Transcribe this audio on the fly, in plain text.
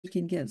We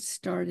can get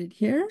started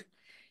here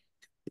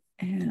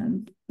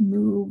and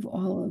move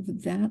all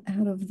of that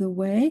out of the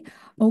way.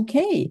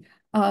 Okay,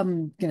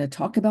 I'm going to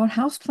talk about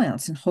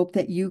houseplants and hope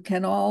that you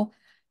can all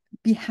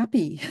be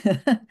happy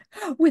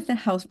with the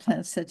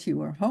houseplants that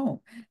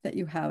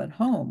you have at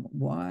home.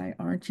 Why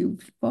aren't you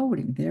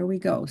voting? There we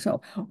go.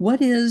 So,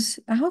 what is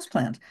a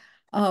houseplant?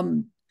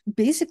 Um,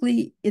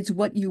 Basically, it's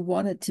what you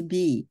want it to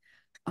be.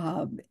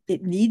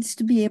 It needs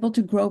to be able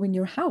to grow in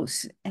your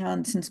house.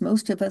 And since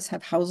most of us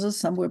have houses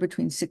somewhere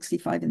between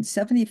 65 and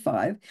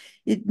 75,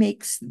 it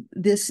makes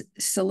this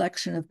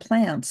selection of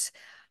plants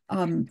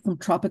from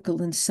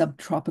tropical and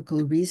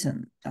subtropical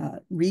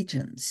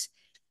regions.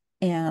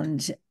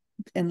 And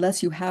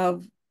unless you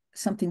have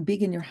something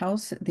big in your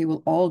house, they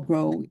will all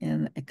grow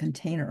in a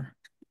container.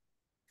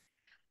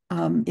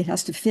 It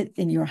has to fit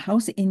in your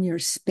house, in your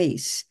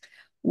space.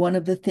 One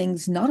of the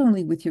things, not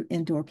only with your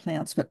indoor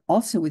plants, but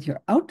also with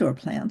your outdoor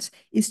plants,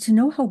 is to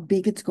know how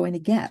big it's going to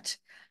get.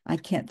 I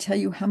can't tell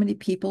you how many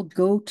people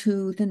go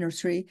to the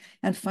nursery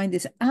and find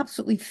this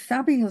absolutely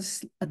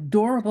fabulous,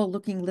 adorable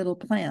looking little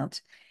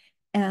plant,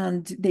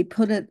 and they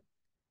put it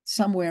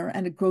somewhere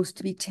and it grows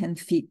to be 10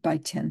 feet by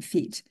 10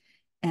 feet.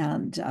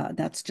 And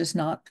that's just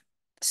not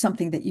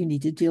something that you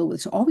need to deal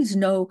with. So always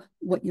know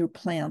what your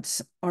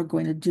plants are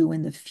going to do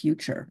in the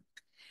future.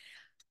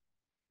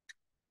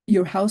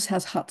 Your house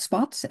has hot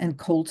spots and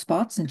cold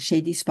spots and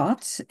shady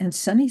spots and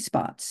sunny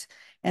spots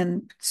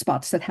and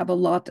spots that have a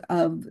lot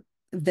of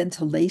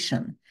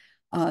ventilation.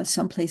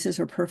 Some places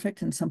are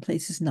perfect and some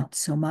places not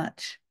so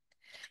much.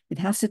 It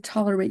has to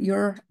tolerate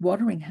your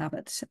watering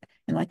habits.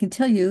 And I can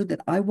tell you that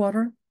I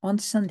water on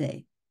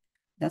Sunday.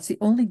 That's the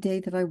only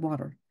day that I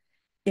water.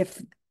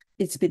 If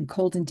it's been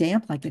cold and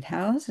damp like it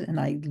has, and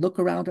I look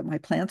around at my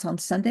plants on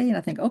Sunday and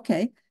I think,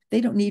 okay, they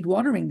don't need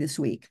watering this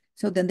week.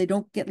 So then they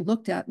don't get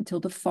looked at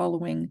until the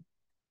following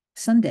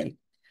Sunday.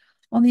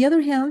 On the other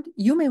hand,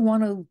 you may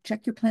want to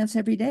check your plants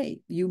every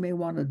day. You may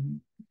want to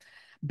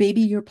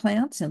baby your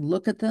plants and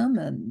look at them,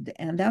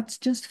 and that's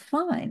just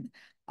fine.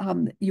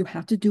 You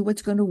have to do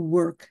what's going to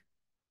work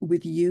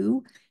with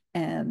you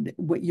and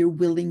what you're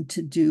willing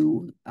to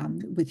do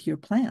with your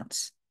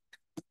plants.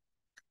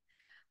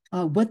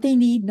 What they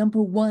need,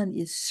 number one,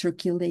 is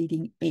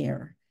circulating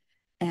air.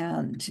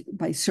 And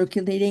by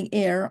circulating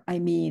air, I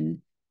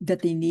mean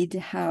that they need to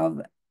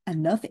have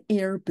enough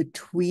air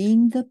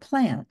between the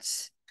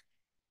plants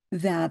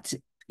that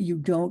you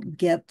don't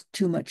get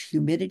too much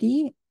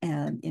humidity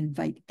and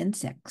invite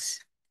insects.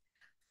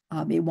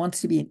 It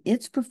wants to be in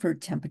its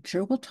preferred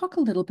temperature. We'll talk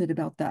a little bit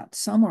about that.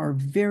 Some are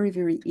very,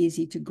 very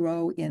easy to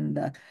grow in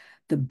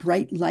the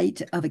bright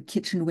light of a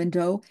kitchen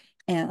window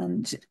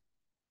and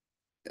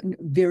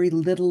very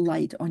little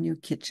light on your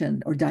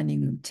kitchen or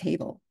dining room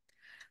table.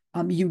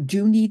 You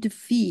do need to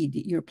feed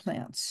your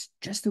plants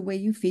just the way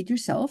you feed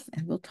yourself,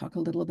 and we'll talk a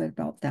little bit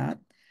about that.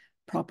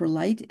 Proper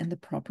light and the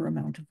proper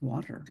amount of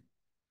water.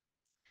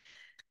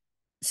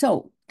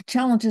 So,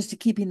 challenges to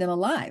keeping them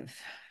alive.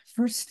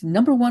 First,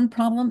 number one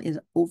problem is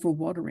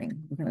overwatering.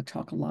 We're going to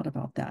talk a lot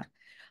about that.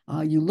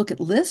 You look at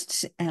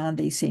lists and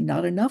they say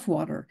not enough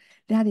water.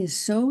 That is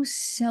so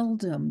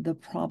seldom the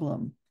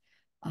problem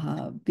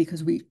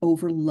because we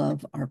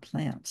overlove our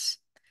plants.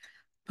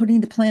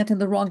 Putting the plant in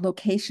the wrong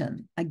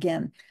location.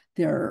 Again,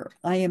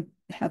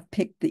 have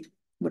picked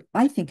what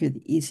I think are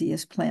the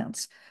easiest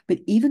plants. But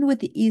even with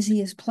the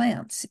easiest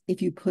plants,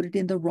 if you put it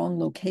in the wrong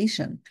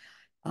location,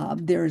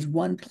 there is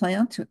one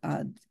plant,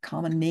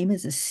 common name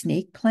is a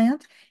snake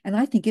plant, and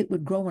I think it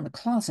would grow in a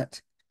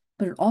closet,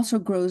 but it also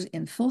grows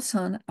in full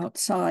sun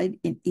outside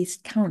in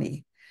East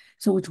County.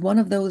 So it's one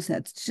of those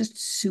that's just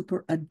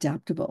super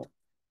adaptable.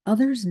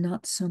 Others,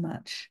 not so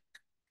much.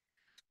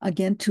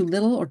 Again, too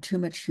little or too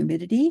much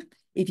humidity.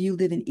 If you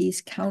live in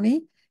East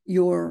County,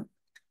 your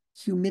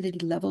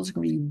humidity levels are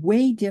going to be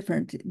way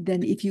different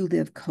than if you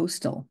live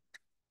coastal.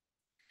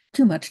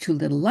 Too much, too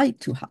little light,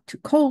 too hot, too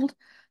cold,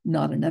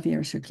 not enough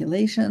air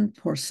circulation,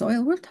 poor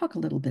soil. We'll talk a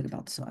little bit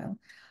about soil.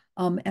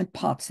 And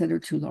pots that are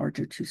too large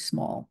or too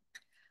small.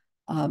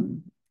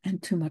 And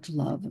too much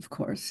love, of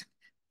course.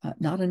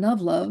 Not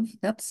enough love,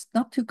 that's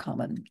not too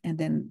common. And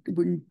then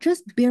we're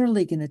just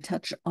barely going to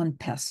touch on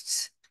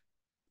pests.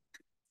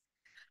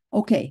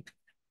 Okay,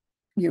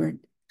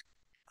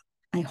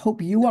 I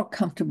hope you are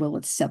comfortable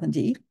at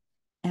 70.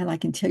 And I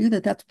can tell you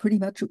that that's pretty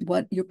much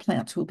what your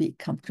plants will be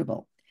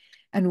comfortable.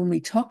 And when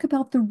we talk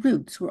about the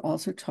roots, we're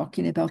also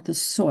talking about the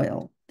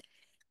soil.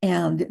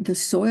 And the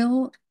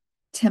soil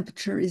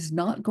temperature is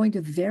not going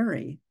to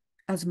vary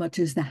as much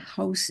as the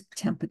house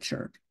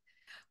temperature.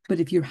 But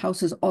if your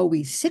house is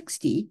always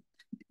 60,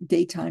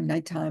 daytime,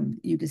 nighttime,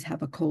 you just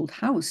have a cold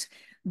house,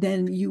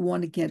 then you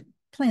want to get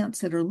plants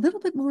that are a little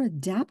bit more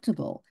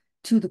adaptable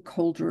to the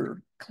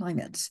colder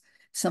climates.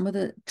 Some of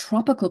the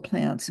tropical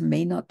plants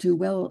may not do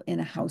well in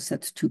a house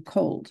that's too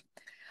cold.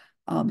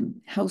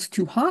 House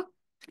too hot,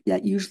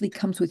 that usually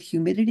comes with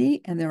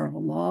humidity, and there are a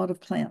lot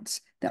of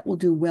plants that will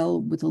do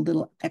well with a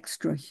little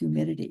extra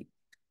humidity.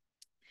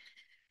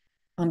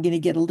 I'm going to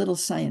get a little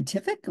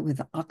scientific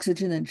with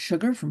oxygen and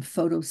sugar from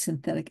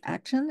photosynthetic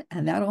action,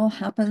 and that all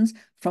happens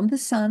from the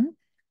sun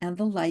and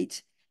the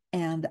light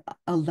and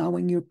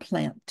allowing your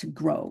plant to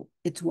grow.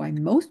 It's why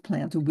most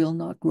plants will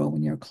not grow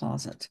in your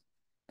closet.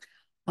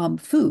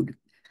 Food.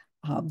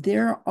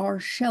 There are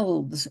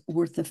shelves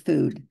worth of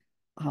food.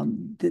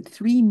 The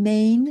three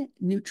main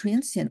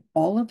nutrients in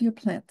all of your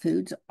plant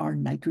foods are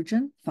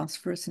nitrogen,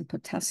 phosphorus, and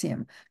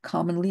potassium,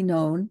 commonly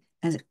known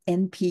as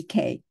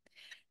NPK.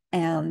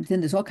 And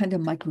then there's all kinds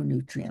of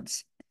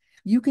micronutrients.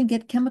 You can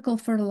get chemical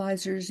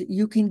fertilizers,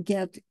 you can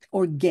get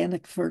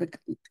organic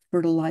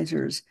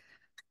fertilizers.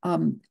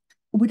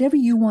 Whatever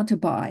you want to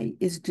buy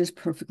is just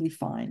perfectly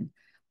fine.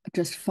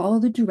 Just follow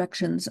the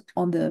directions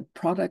on the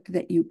product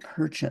that you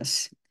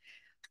purchase.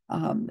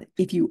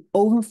 If you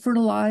over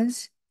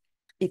fertilize,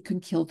 it can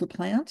kill the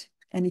plant.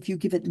 And if you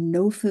give it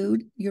no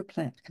food, your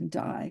plant can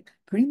die,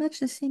 pretty much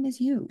the same as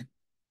you.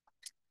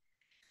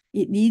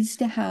 It needs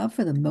to have,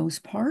 for the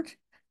most part,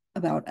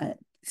 about a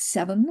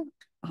 7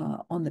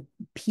 on the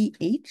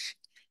pH.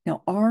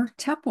 Now, our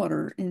tap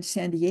water in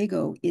San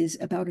Diego is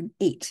about an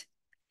 8.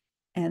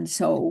 And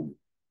so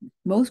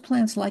most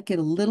plants like it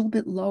a little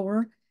bit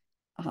lower.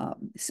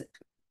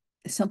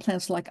 Some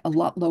plants like a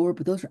lot lower,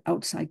 but those are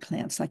outside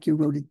plants like your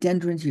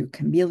rhododendrons, your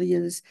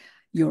camellias,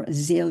 your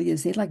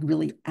azaleas. They like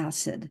really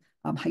acid.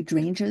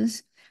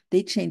 Hydrangeas,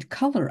 they change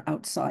color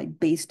outside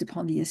based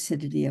upon the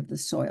acidity of the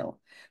soil.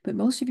 But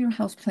most of your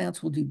house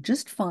plants will do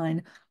just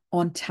fine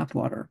on tap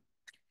water.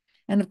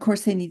 And of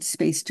course, they need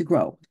space to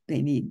grow.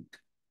 They need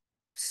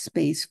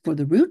space for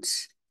the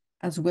roots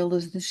as well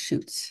as the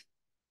shoots.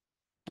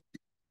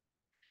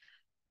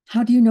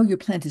 How do you know your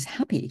plant is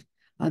happy?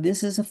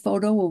 This is a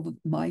photo of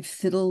my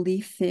fiddle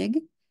leaf fig.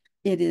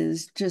 It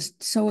is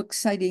just so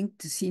exciting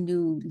to see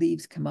new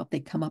leaves come up. They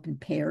come up in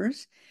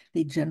pairs.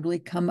 They generally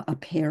come a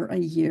pair a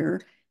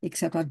year,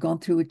 except I've gone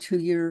through a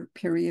 2-year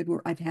period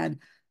where I've had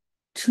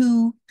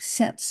 2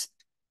 sets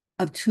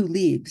of 2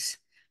 leaves.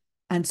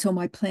 And so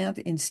my plant,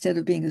 instead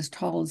of being as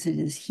tall as it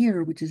is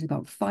here, which is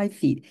about 5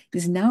 feet,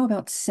 is now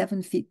about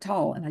 7 feet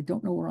tall. And I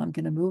don't know where I'm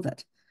going to move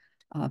it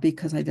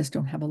because I just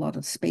don't have a lot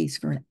of space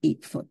for an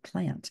 8-foot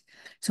plant.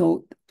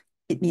 So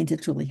it means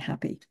it's really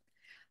happy.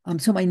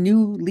 So my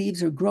new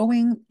leaves are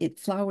growing. It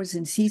flowers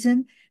in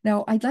season.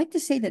 Now, I'd like to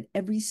say that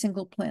every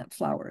single plant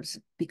flowers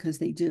because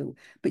they do,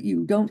 but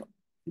you don't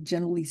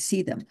generally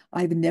see them.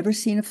 I've never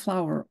seen a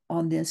flower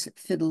on this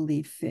fiddle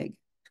leaf fig.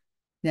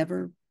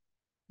 Never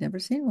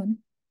seen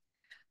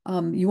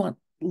one. You want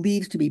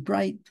leaves to be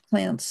bright,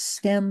 plants,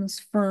 stems,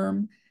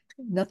 firm,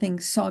 nothing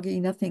soggy,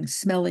 nothing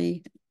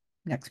smelly.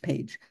 Next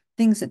page.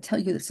 Things that tell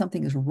you that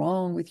something is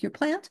wrong with your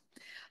plant.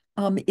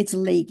 It's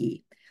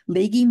leggy.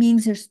 Leggy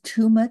means there's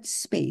too much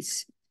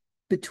space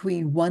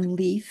between one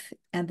leaf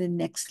and the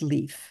next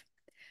leaf.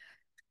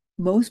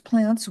 Most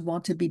plants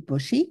want to be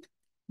bushy,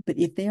 but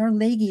if they are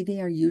leggy, they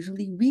are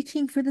usually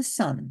reaching for the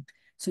sun.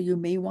 So you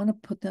may want to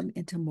put them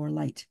into more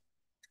light.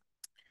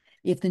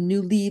 If the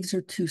new leaves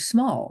are too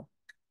small,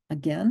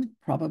 again,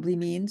 probably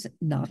means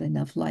not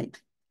enough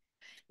light.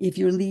 If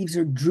your leaves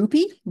are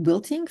droopy,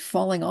 wilting,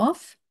 falling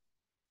off,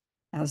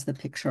 as the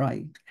picture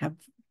I have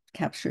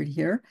captured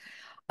here,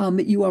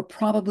 you are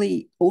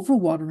probably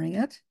overwatering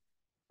it,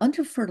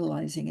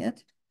 under-fertilizing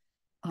it,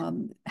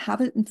 have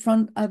it in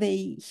front of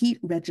a heat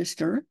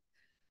register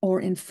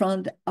or in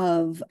front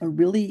of a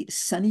really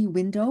sunny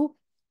window,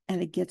 and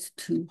it gets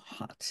too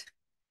hot.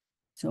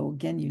 So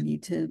again, you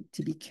need to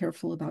be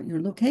careful about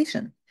your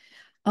location.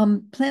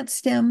 Plant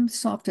stem,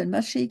 soft and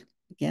mushy,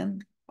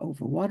 again,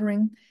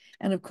 overwatering.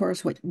 And of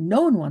course, what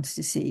no one wants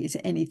to see is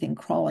anything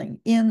crawling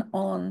in,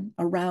 on,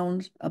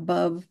 around,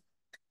 above,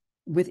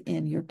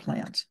 within your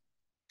plant.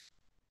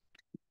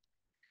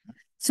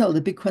 So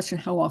the big question,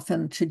 how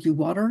often should you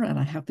water? And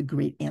I have the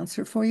great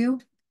answer for you.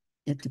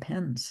 It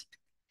depends.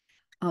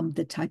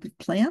 The type of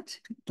plant,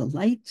 the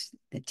light,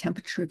 the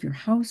temperature of your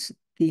house,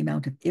 the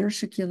amount of air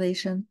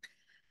circulation.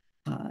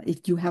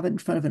 If you have it in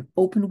front of an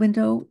open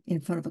window,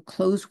 in front of a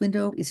closed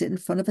window, is it in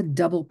front of a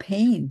double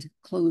paned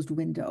closed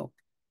window?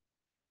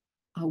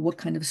 What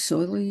kind of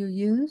soil you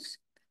use,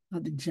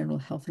 the general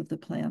health of the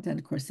plant, and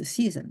of course the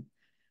season.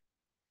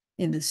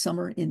 In the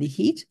summer, in the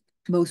heat,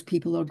 most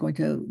people are going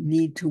to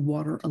need to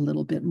water a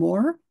little bit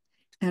more.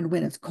 And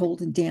when it's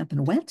cold and damp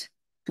and wet,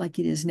 like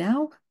it is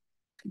now,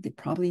 they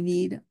probably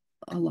need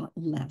a lot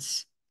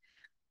less.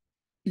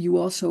 You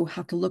also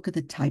have to look at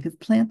the type of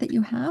plant that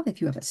you have.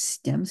 If you have a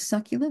stem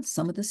succulent,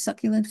 some of the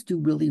succulents do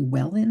really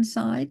well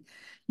inside.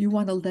 You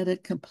want to let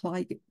it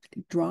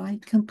dry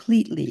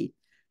completely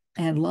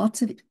and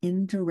lots of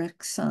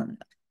indirect sun.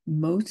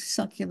 Most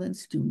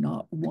succulents do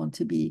not want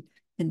to be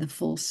in the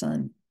full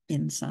sun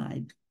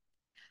inside.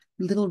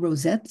 Little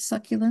rosette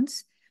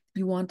succulents,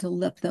 you want to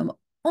let them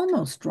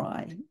almost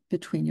dry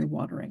between your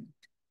watering.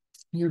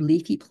 Your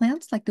leafy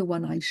plants, like the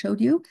one I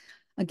showed you,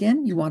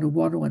 again, you want to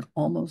water when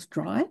almost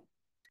dry.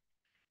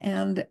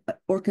 And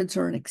orchids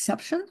are an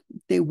exception.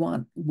 They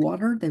want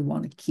water, they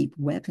want to keep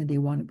wet, and they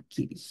want to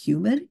keep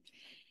humid.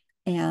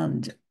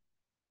 And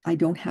I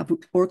don't have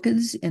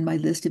orchids in my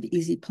list of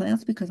easy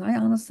plants because I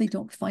honestly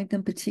don't find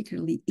them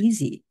particularly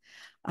easy.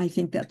 I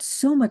think that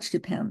so much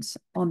depends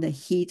on the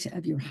heat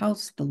of your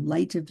house, the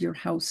light of your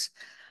house,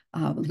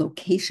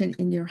 location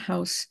in your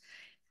house.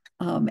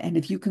 And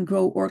if you can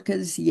grow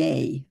orchids,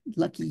 yay,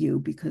 lucky you,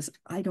 because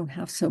I don't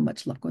have so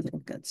much luck with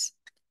orchids.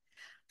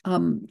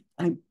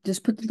 I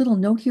just put the little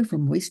note here for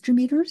moisture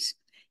meters.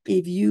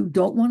 If you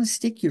don't want to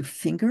stick your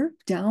finger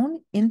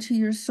down into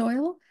your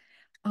soil,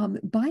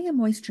 buy a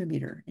moisture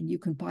meter, and you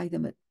can buy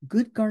them at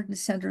good garden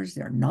centers.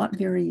 They're not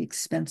very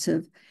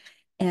expensive.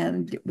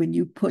 And when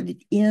you put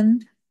it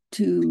in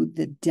to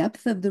the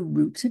depth of the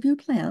roots of your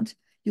plant,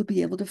 you'll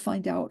be able to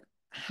find out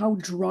how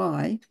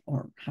dry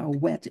or how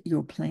wet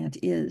your plant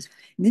is.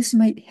 And this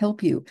might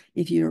help you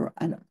if you're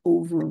an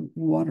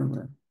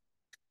overwaterer.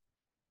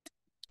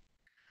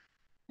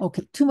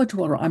 Okay, too much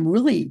water. I'm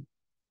really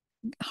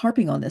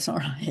harping on this,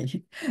 aren't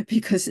I?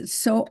 Because it's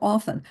so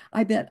often.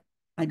 I bet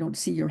I don't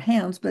see your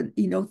hands, but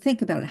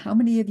think about it. How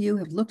many of you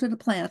have looked at a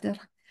plant,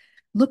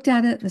 looked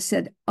at it and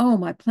said, oh,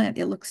 my plant,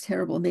 it looks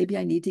terrible. Maybe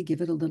I need to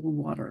give it a little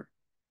water.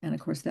 And of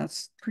course,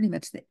 that's pretty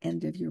much the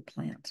end of your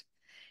plant.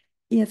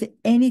 If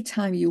any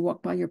time you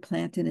walk by your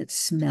plant and it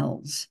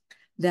smells,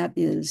 that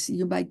is,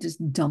 you might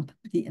just dump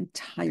the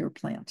entire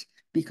plant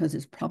because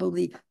it's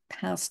probably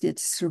past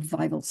its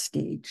survival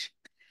stage.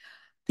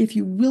 If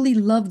you really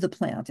love the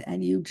plant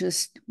and you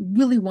just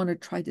really want to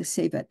try to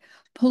save it,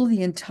 pull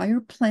the entire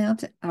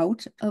plant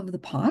out of the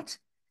pot,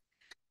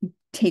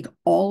 take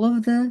all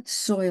of the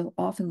soil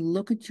off and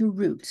look at your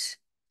roots.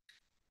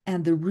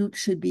 And the roots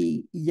should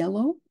be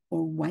yellow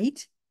or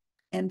white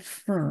and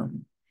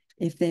firm.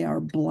 If they are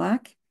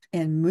black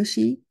and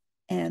mushy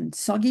and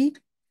soggy,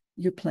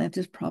 your plant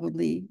is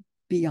probably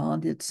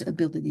beyond its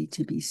ability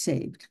to be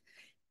saved.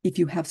 If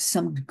you have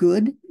some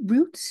good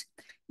roots,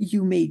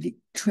 you may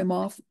trim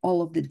off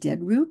all of the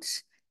dead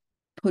roots,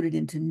 put it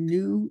into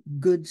new,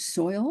 good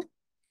soil,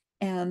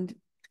 and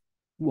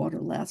water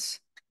less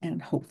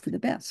and hope for the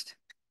best.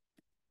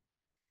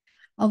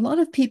 A lot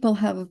of people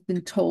have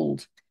been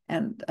told,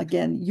 and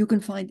again, you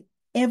can find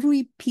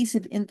every piece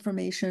of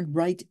information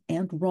right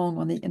and wrong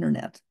on the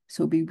internet.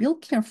 So be real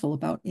careful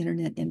about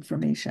internet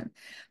information.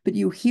 But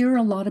you hear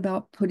a lot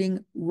about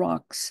putting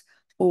rocks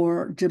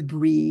or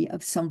debris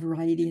of some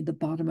variety in the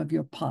bottom of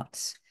your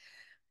pots.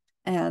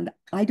 And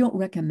I don't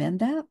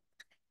recommend that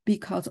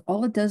because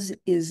all it does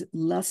is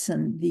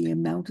lessen the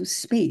amount of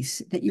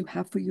space that you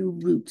have for your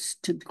roots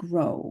to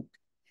grow.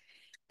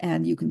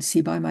 And you can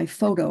see by my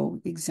photo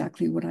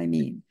exactly what I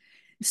mean.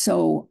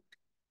 So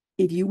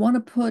if you want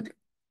to put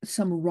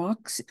some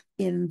rocks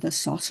in the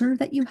saucer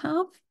that you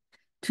have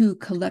to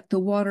collect the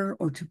water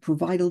or to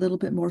provide a little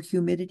bit more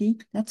humidity,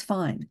 that's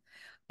fine.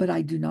 But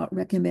I do not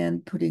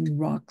recommend putting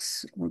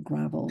rocks or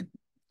gravel,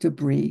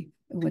 debris,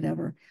 or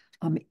whatever,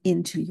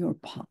 into your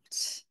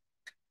pots.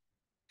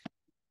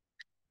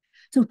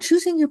 So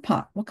choosing your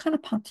pot, what kind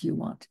of pot do you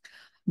want?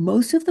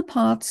 Most of the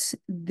pots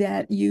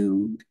that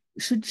you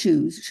should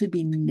choose should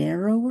be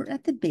narrower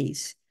at the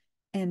base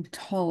and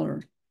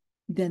taller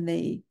than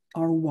they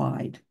are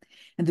wide.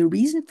 And the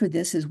reason for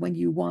this is when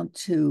you want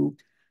to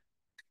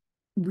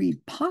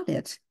repot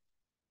it,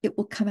 it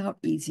will come out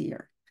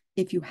easier.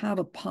 If you have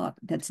a pot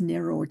that's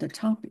narrow at the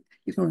top,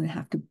 you're going to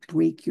have to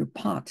break your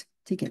pot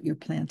to get your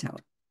plant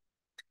out.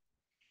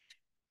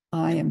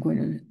 I am going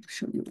to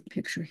show you a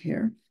picture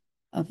here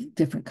of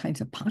different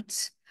kinds of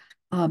pots.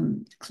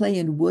 Clay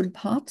and wood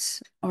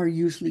pots are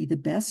usually the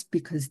best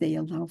because they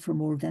allow for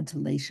more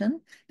ventilation.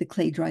 The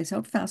clay dries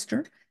out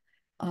faster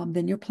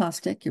than your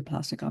plastic. Your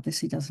plastic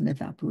obviously doesn't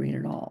evaporate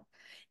at all.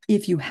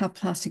 If you have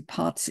plastic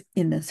pots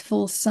in the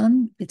full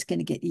sun, it's going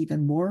to get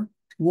even more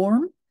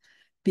warm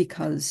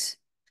because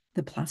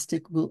the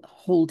plastic will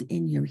hold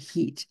in your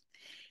heat.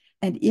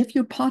 And if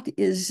your pot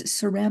is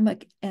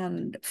ceramic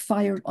and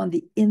fired on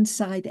the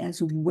inside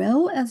as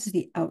well as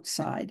the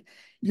outside,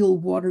 you'll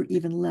water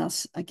even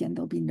less. Again,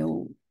 there'll be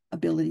no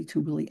ability to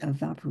really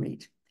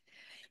evaporate.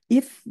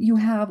 If you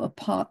have a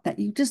pot that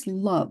you just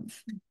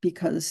love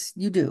because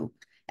you do,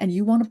 and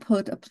you want to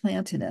put a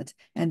plant in it,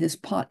 and this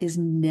pot is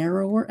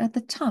narrower at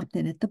the top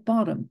than at the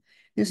bottom,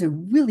 there's a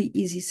really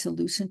easy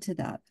solution to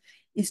that,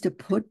 is to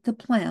put the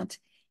plant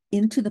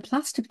into the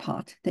plastic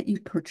pot that you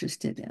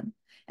purchased it in,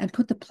 and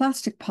put the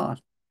plastic pot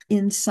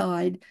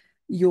inside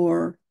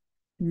your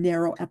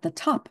narrow at the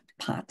top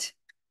pot.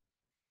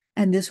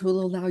 And this will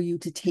allow you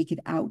to take it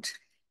out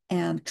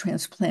and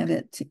transplant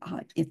it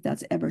if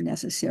that's ever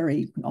necessary.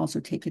 You can also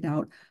take it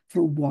out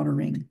for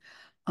watering.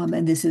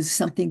 And this is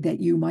something that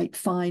you might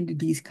find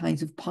these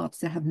kinds of pots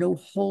that have no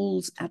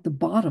holes at the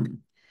bottom.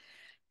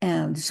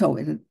 And so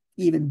it's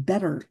even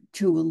better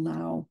to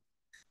allow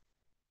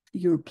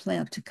your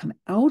plant to come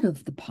out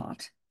of the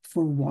pot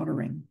for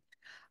watering.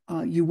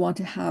 You want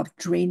to have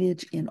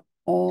drainage in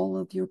all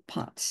of your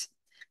pots.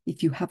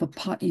 If you have a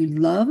pot you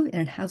love and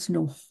it has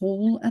no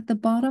hole at the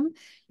bottom,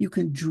 you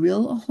can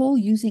drill a hole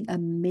using a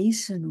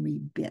masonry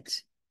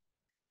bit.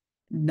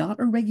 Not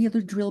a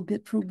regular drill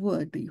bit for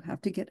wood, but you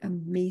have to get a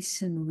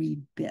masonry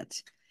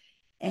bit.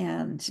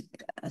 And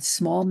a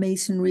small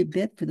masonry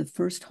bit for the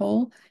first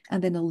hole,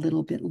 and then a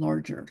little bit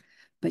larger.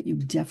 But you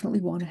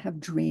definitely want to have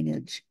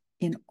drainage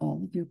in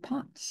all of your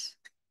pots.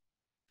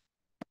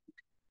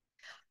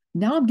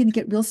 Now I'm going to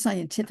get real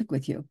scientific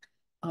with you.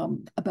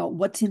 about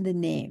what's in the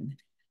name.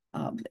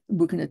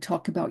 We're going to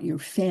talk about your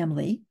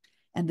family.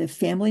 And the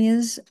family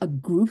is a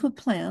group of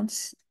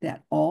plants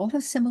that all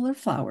have similar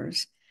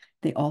flowers.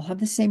 They all have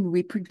the same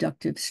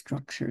reproductive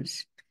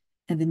structures.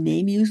 And the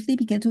name usually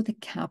begins with a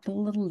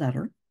capital little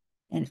letter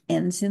and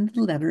ends in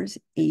the letters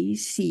A,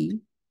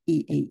 C,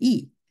 E, A,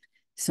 E.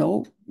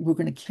 So we're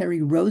going to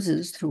carry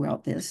roses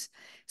throughout this.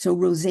 So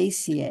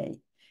Rosaceae.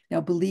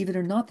 Now, believe it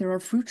or not, there are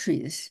fruit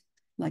trees,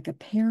 like a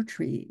pear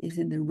tree is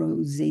in the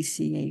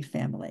Rosaceae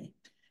family,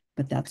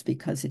 but that's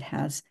because it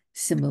has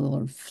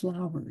similar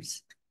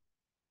flowers.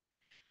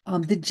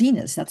 The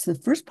genus, that's the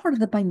first part of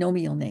the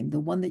binomial name,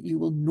 the one that you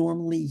will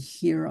normally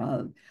hear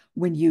of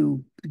when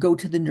you go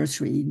to the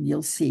nursery.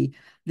 You'll see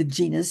the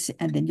genus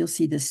and then you'll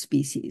see the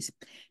species.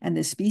 And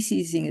the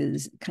species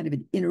is kind of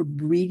an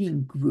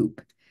interbreeding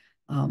group.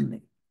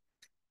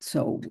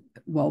 So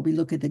while we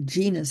look at the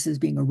genus as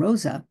being a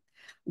rosa,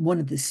 one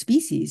of the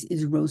species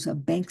is Rosa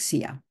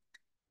Banksia.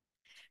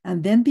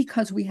 And then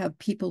because we have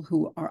people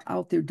who are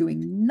out there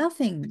doing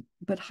nothing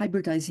but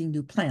hybridizing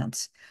new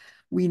plants,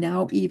 we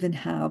now even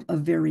have a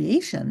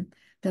variation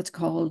that's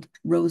called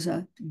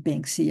Rosa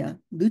Banksia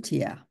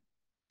lutea.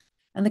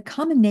 And the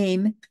common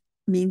name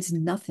means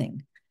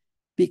nothing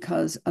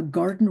because a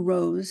garden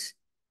rose,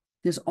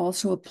 there's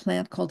also a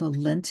plant called a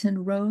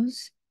Lenten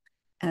rose,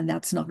 and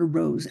that's not a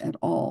rose at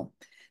all.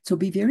 So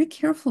be very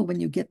careful when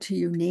you get to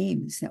your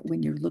names that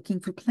when you're looking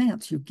for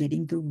plants, you're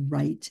getting the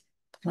right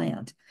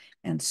plant.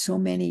 And so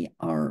many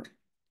are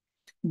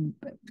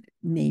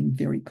named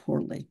very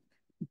poorly,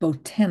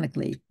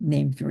 botanically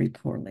named very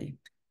poorly.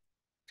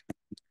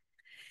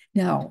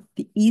 Now,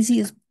 the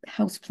easiest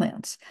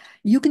houseplants.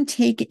 You can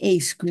take a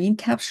screen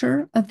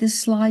capture of this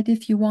slide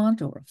if you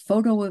want, or a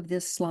photo of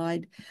this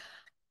slide.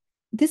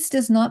 This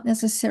does not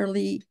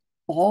necessarily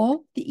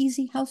all the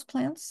easy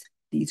houseplants.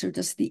 These are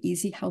just the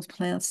easy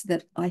houseplants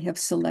that I have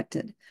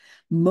selected.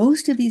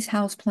 Most of these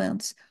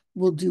houseplants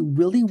will do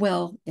really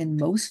well in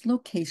most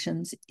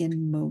locations,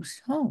 in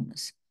most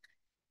homes.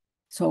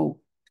 So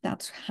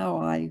that's how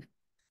I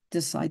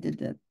decided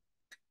that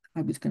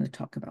I was going to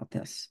talk about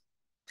this.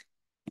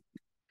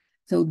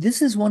 So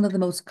this is one of the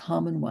most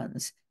common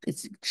ones.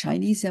 It's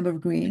Chinese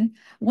evergreen.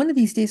 One of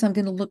these days, I'm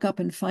going to look up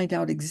and find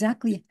out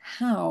exactly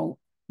how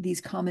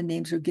these common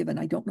names are given.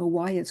 I don't know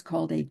why it's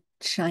called a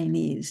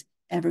Chinese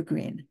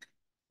evergreen.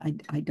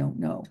 I don't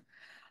know.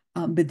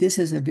 But this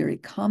is a very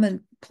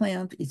common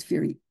plant. It's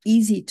very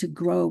easy to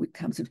grow. It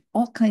comes in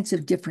all kinds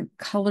of different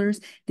colors.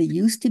 They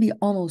used to be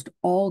almost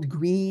all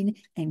green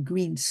and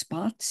green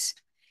spots.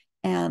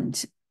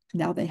 And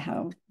now they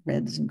have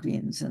reds and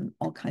greens and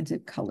all kinds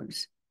of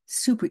colors.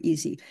 Super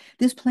easy.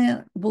 This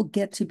plant will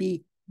get to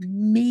be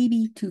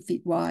maybe 2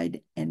 feet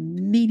wide and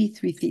maybe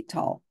 3 feet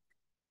tall,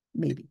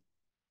 maybe.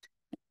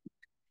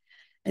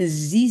 A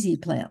ZZ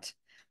plant.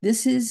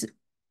 This is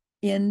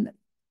in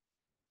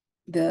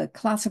the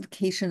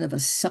classification of a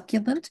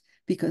succulent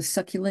because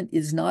succulent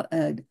is not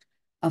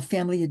a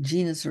family, a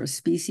genus, or a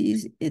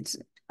species. It's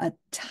a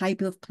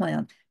type of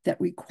plant that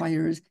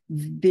requires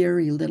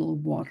very little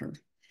water.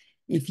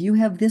 If you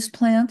have this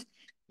plant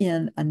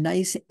in a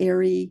nice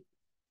airy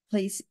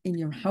place in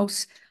your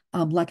house,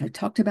 like I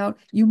talked about,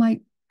 you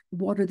might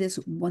water this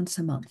once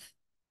a month.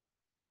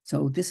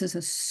 So this is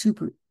a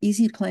super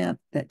easy plant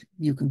that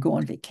you can go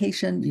on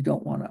vacation. You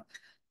don't want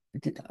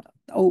to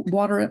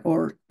water it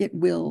or it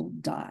will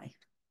die.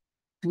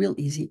 Real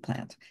easy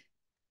plant.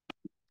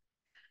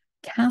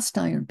 Cast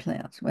iron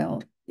plant.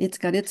 Well, it's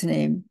got its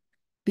name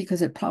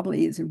because it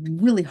probably is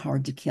really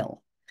hard to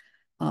kill.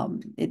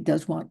 It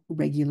does want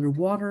regular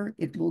water.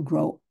 It will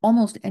grow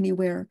almost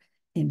anywhere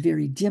in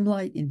very dim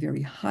light, in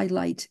very high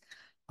light.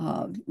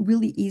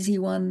 Really easy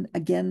one.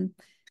 Again,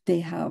 they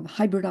have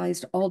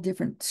hybridized all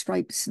different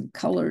stripes and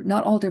color,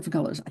 not all different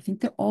colors. I think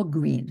they're all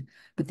green,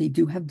 but they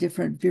do have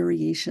different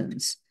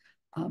variations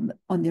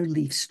on their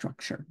leaf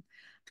structure.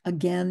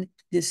 Again,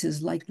 this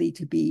is likely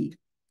to be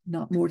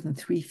not more than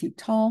 3 feet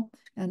tall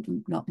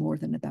and not more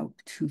than about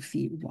 2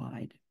 feet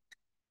wide.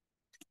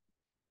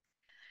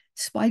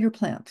 Spider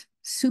plant,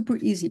 super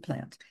easy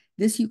plant.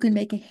 This you can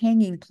make a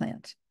hanging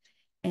plant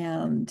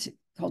and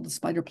called the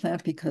spider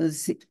plant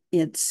because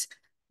its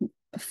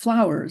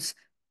flowers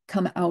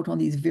come out on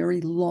these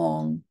very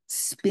long,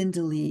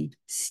 spindly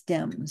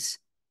stems.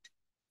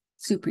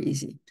 Super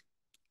easy.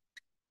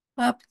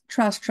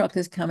 Trash truck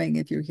is coming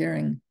if you're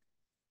hearing.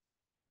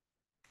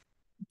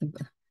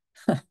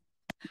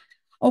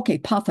 Okay,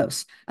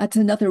 pothos. That's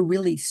another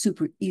really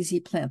super easy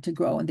plant to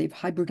grow, and they've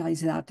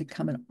hybridized that to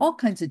come in all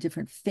kinds of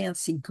different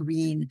fancy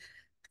green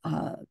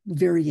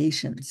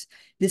variations.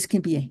 This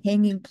can be a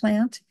hanging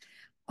plant,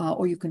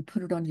 or you can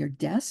put it on your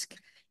desk.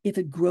 If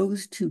it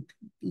grows too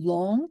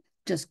long,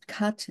 just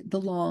cut the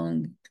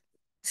long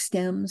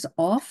stems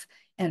off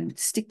and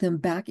stick them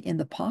back in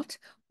the pot,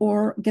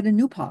 or get a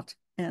new pot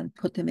and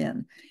put them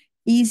in.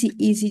 Easy,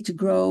 easy to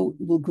grow,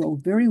 will grow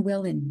very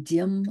well in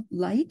dim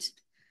light.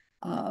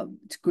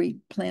 It's a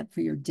great plant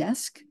for your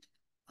desk.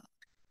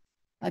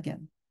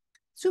 Again,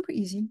 super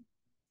easy.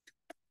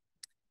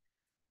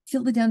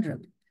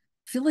 Philodendron.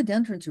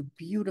 Philodendrons are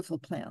beautiful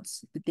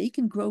plants, but they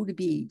can grow to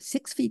be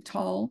 6 feet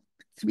tall,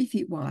 3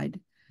 feet wide.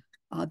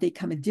 They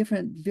come in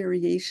different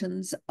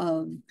variations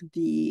of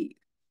the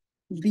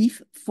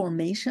leaf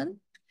formation.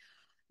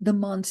 The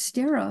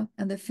monstera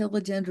and the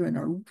philodendron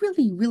are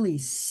really, really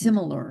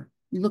similar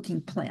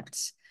looking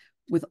plants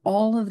with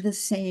all of the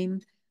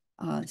same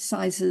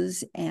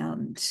sizes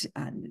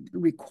and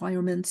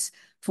requirements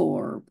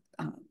for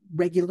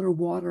regular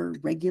water,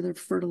 regular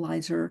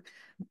fertilizer.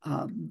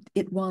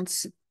 It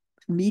wants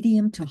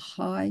medium to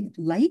high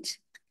light.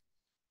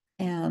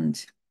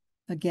 And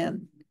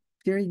again,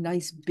 very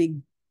nice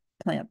big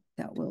plant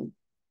that will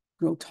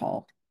grow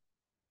tall.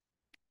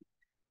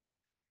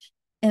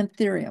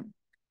 Anthurium.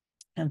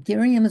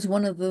 Anthurium is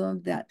one of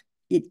them that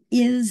it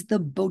is the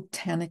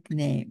botanic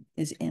name,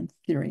 is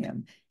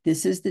Anthurium.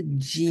 This is the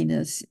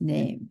genus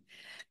name.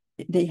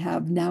 They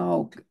have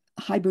now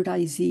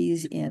hybridized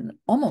these in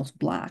almost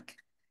black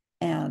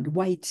and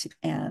white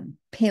and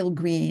pale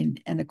green.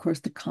 And of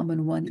course, the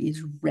common one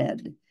is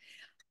red.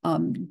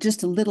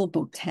 Just a little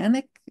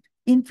botanic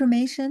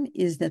information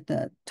is that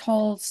the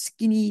tall,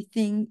 skinny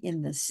thing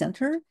in the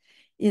center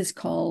is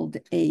called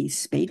a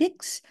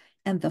spadix,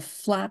 and the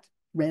flat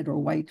red or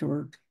white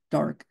or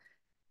dark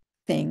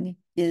thing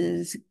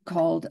is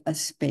called a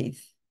spathe.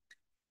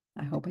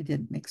 I hope I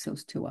didn't mix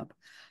those two up.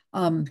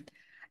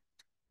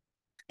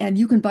 And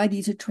you can buy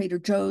these at Trader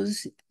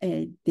Joe's.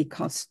 They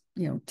cost,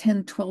 $10,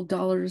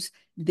 $12.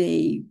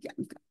 They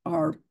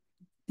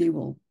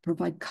will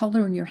provide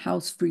color in your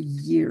house for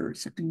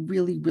years.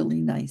 Really,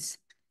 really nice.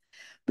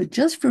 But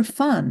just for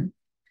fun,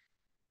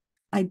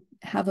 I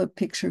have a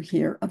picture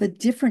here of a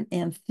different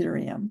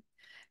anthurium.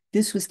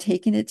 This was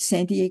taken at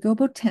San Diego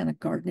Botanic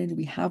Garden, and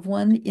we have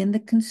one in the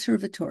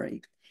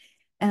conservatory.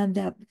 And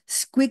that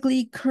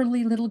squiggly,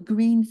 curly little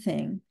green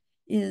thing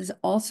is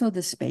also the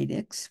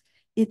spadix.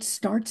 It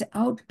starts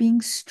out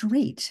being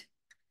straight,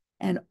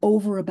 and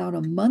over about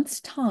a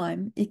month's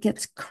time, it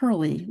gets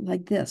curly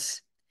like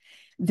this.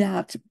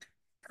 That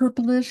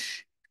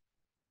purplish,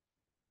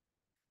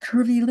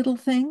 curvy little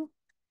thing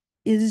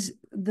is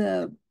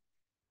the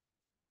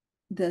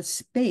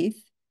spathe,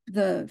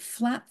 the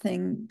flat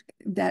thing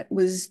that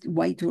was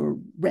white or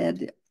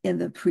red in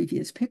the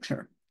previous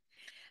picture.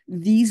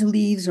 These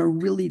leaves are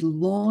really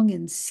long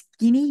and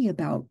skinny,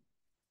 about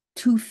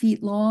 2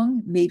 feet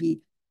long,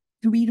 maybe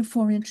 3 to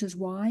 4 inches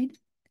wide.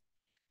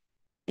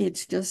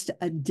 It's just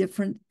a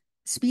different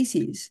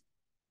species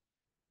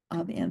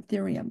of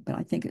anthurium, but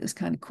I think it was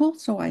kind of cool,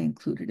 so I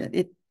included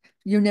it.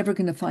 You're never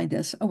going to find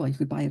this. Oh, well, you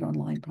could buy it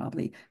online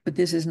probably, but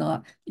this is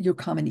not your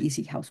common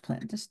easy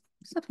houseplant. Just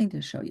something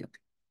to show you.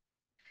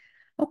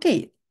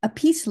 Okay, a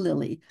peace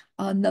lily,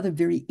 another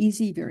very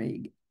easy,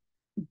 very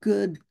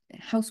good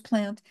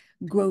houseplant,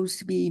 grows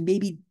to be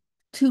maybe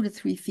 2 to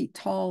 3 feet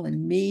tall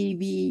and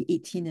maybe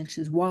 18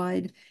 inches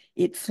wide.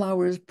 It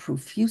flowers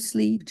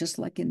profusely, just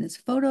like in this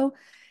photo,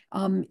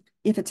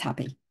 if it's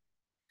happy.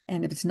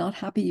 And if it's not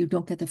happy, you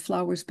don't get the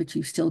flowers, but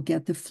you still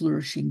get the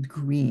flourishing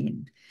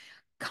green,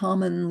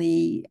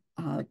 commonly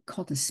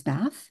called a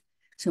spath.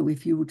 So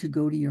if you were to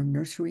go to your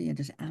nursery and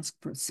just ask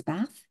for a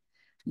spath,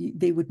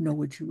 they would know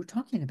what you were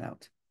talking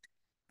about.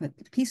 But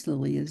peace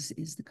lily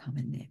is the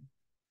common name.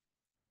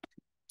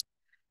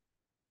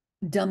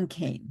 Dumb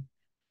cane.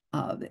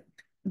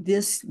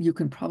 This, you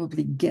can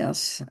probably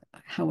guess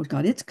how it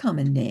got its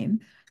common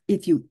name.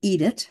 If you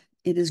eat it,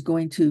 it is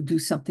going to do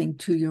something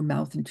to your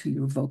mouth and to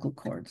your vocal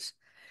cords.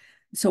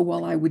 So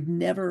while I would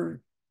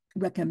never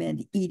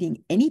recommend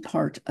eating any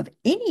part of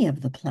any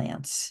of the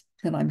plants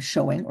that I'm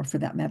showing, or for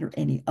that matter,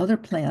 any other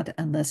plant,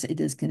 unless it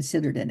is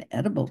considered an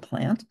edible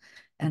plant,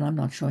 and I'm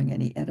not showing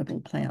any edible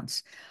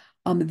plants.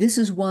 This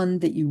is one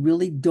that you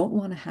really don't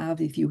want to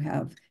have if you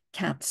have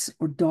cats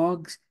or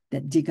dogs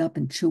that dig up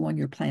and chew on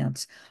your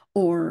plants,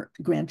 or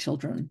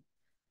grandchildren,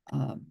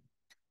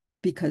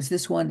 because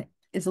this one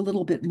is a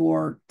little bit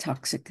more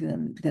toxic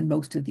than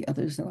most of the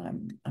others that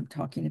I'm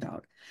talking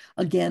about.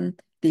 Again,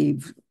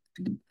 they've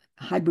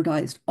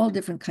hybridized all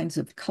different kinds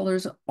of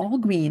colors, all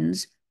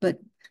greens, but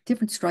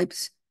different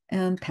stripes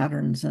and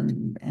patterns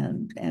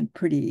and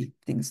pretty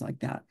things like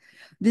that.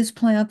 This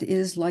plant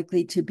is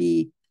likely to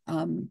be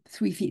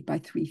 3 feet by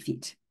 3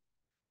 feet.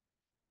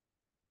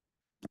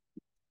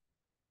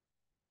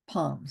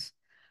 Palms.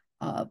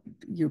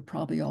 You're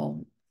probably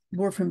all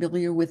more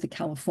familiar with the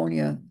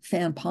California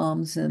fan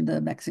palms and the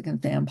Mexican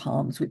fan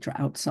palms, which are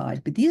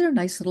outside. But these are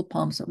nice little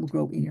palms that will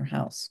grow in your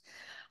house.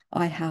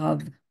 I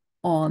have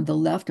on the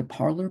left a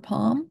parlor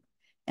palm,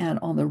 and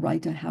on the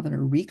right I have an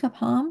areca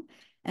palm,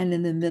 and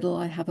in the middle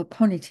I have a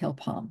ponytail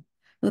palm.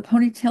 The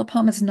ponytail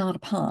palm is not a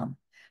palm.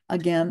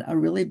 Again,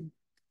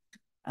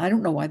 I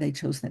don't know why they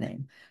chose the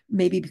name.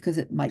 Maybe because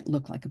it might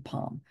look like a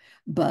palm,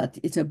 but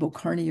it's a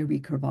Bocarnia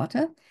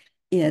recurvata.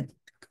 It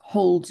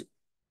holds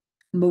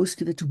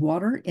most of its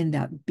water in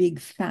that big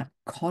fat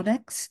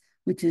caudex,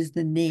 which is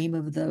the name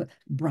of the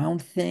brown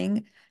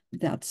thing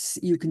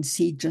you can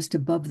see just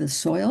above the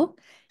soil.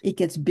 It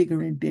gets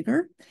bigger and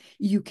bigger.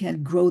 You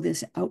can grow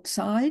this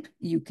outside.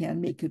 You can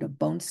make it a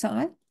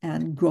bonsai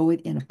and grow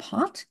it in a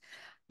pot.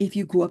 If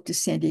you go up to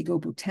San Diego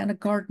Botanic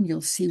Garden,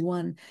 you'll see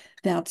one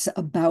that's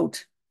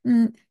about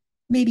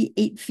maybe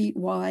 8 feet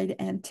wide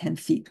and 10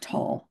 feet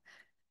tall.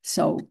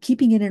 So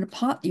keeping it in a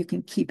pot, you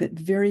can keep it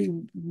very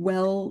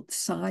well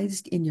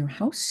sized in your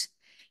house,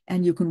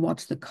 and you can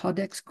watch the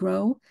caudex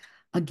grow.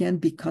 Again,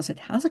 because it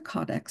has a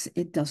caudex,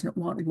 it doesn't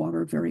want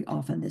water very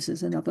often. This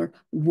is another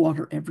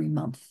water every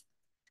month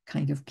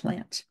kind of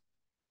plant,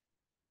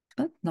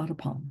 but not a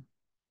palm.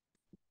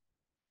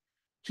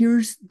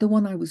 Here's the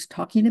one I was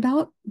talking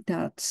about.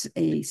 That's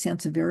a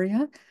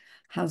Sansevieria.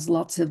 Has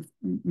lots of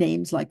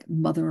names like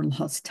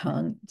mother-in-law's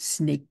tongue,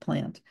 snake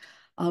plant.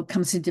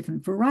 Comes in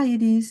different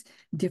varieties,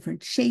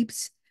 different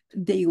shapes.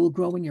 They will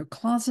grow in your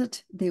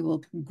closet. They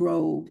will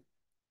grow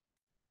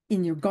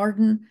in your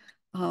garden.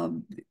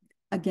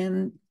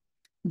 Again,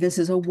 this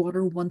is a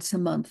water once a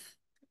month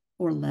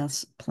or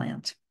less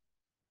plant.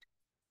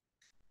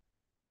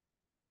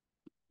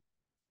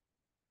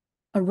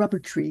 A rubber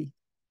tree.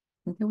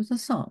 There was a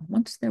song.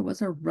 Once there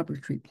was a rubber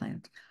tree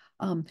plant.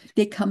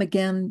 They come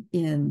again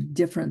in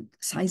different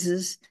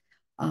sizes,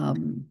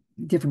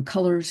 different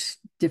colors,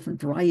 different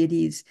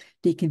varieties.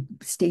 They can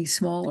stay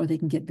small or they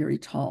can get very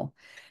tall.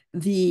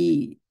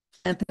 The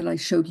plant that I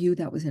showed you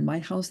that was in my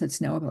house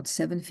that's now about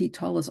 7 feet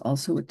tall is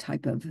also a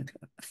type of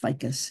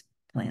ficus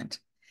plant.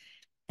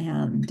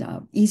 And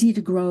easy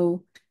to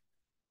grow.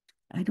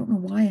 I don't know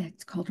why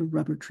it's called a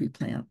rubber tree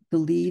plant. The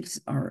leaves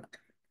are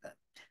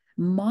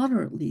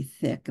moderately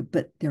thick,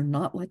 but they're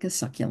not like a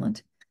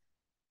succulent.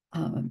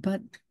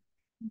 But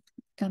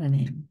got a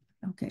name.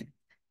 Okay.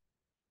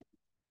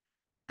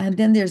 And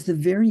then there's the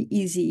very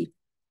easy,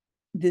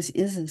 this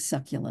is a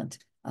succulent,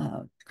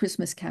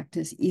 Christmas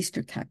cactus,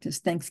 Easter cactus,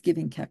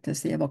 Thanksgiving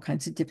cactus. They have all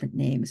kinds of different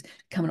names,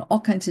 come in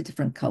all kinds of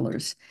different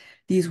colors.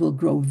 These will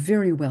grow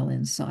very well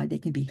inside. They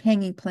can be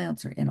hanging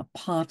plants or in a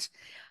pot.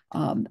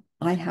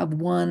 I have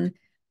one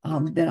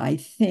that I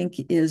think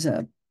is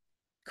a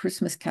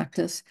Christmas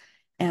cactus,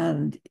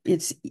 and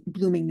it's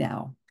blooming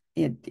now.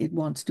 It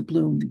wants to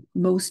bloom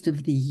most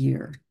of the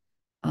year.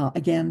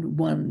 Again,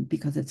 one,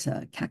 because it's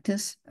a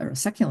cactus or a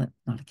succulent,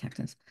 not a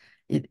cactus.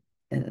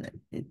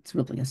 It's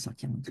really a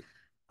succulent.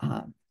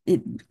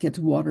 It gets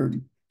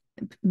watered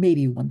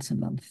maybe once a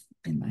month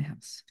in my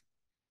house.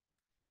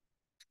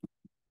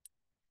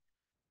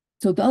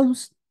 So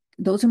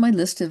those are my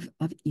list of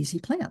easy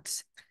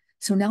plants.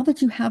 So now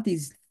that you have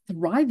these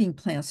thriving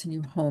plants in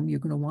your home, you're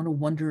going to want to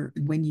wonder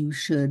when you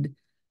should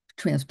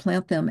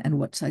transplant them and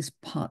what size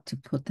pot to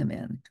put them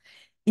in.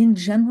 In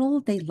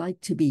general, they like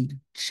to be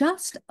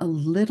just a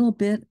little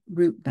bit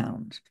root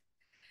bound.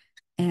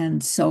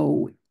 And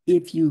so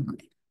if you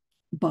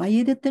buy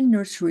it at the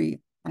nursery,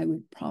 I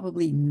would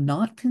probably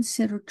not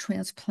consider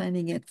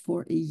transplanting it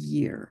for a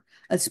year,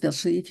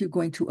 especially if you're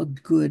going to a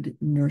good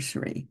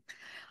nursery.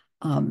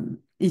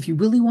 If you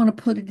really want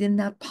to put it in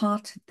that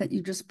pot that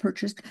you just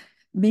purchased,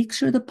 make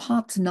sure the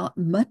pot's not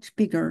much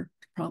bigger,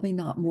 probably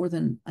not more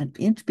than an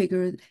inch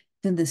bigger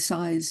than the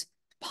size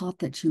pot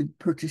that you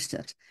purchased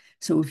it.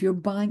 So if you're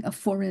buying a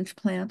 4-inch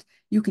plant,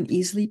 you can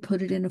easily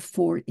put it in a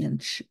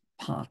 4-inch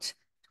pot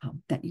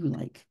that you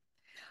like.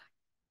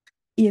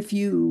 If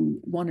you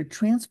want to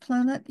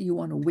transplant it, you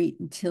want to wait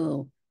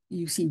until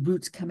you see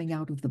roots coming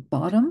out of the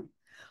bottom,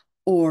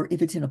 or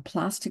if it's in a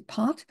plastic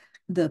pot,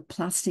 the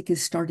plastic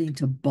is starting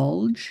to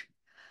bulge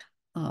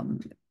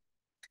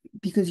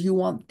because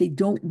they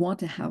don't want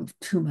to have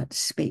too much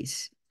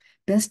space.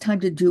 Best time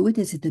to do it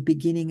is at the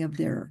beginning of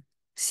their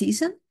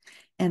season.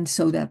 And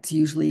so that's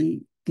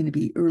usually going to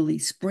be early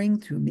spring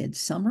through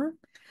midsummer.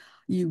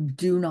 You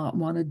do not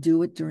want to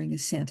do it during a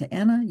Santa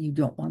Ana. You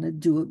don't want to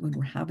do it when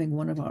we're having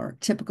one of our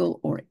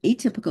typical or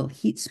atypical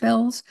heat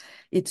spells.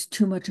 It's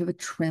too much of a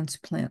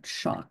transplant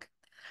shock.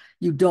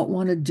 You don't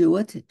want to do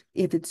it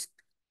if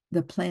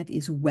the plant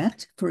is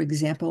wet. For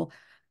example,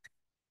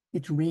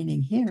 it's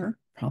raining here,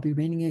 probably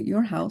raining at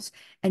your house,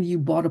 and you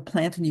bought a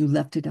plant and you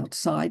left it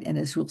outside and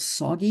it's real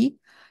soggy.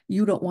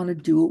 You don't want to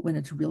do it when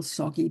it's real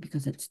soggy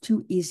because it's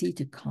too easy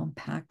to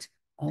compact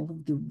all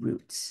of the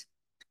roots.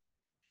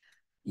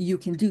 You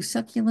can do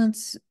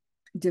succulents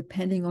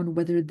depending on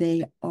whether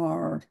they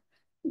are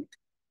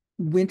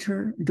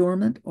winter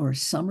dormant or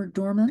summer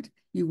dormant.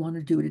 You want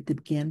to do it at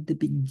the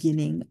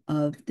beginning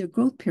of their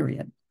growth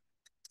period.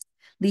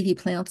 Leafy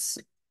plants,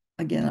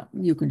 again,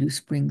 you can do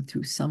spring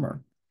through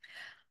summer.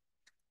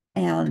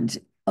 And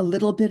a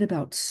little bit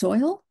about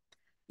soil.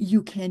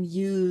 You can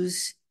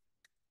use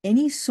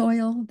any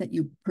soil that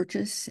you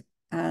purchase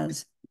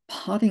as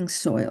potting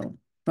soil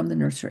from the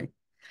nursery.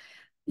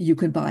 You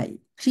can buy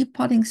cheap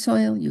potting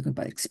soil, you can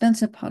buy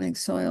expensive potting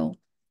soil,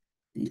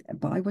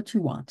 buy what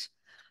you want.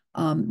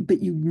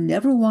 But you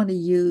never want to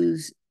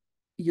use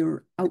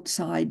your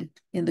outside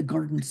in the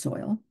garden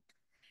soil.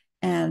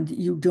 And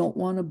you don't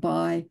want to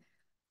buy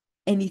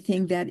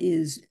anything that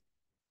is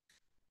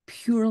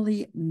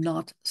purely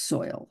not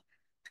soil.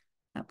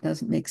 That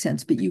doesn't make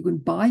sense, but you can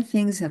buy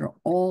things that are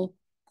all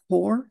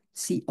core,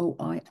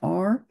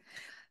 C-O-I-R.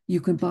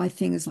 You can buy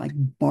things like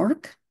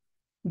bark,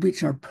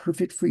 which are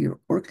perfect for your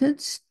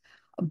orchids.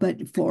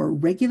 But for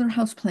regular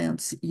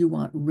houseplants, you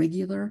want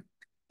regular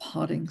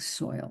potting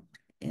soil.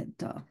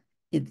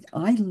 It,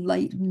 I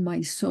lighten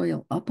my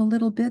soil up a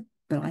little bit,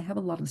 but I have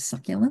a lot of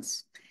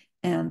succulents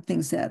and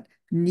things that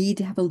need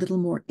to have a little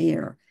more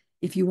air.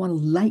 If you want to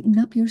lighten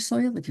up your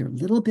soil, if you're a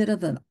little bit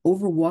of an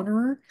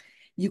overwaterer,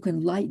 you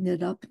can lighten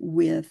it up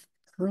with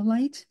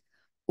perlite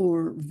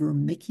or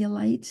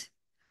vermiculite.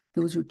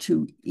 Those are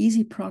two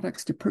easy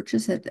products to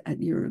purchase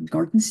at your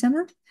garden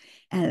center,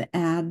 and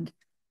add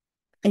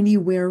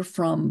anywhere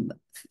from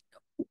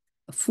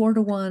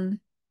 4-to-1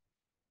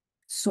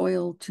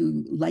 soil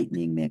to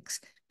lightning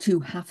mix to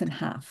half and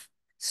half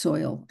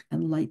soil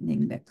and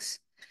lightning mix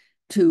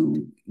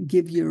to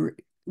give your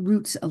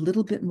roots a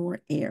little bit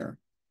more air.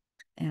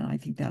 And I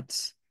think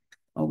that's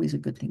always a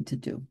good thing to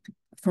do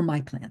for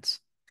my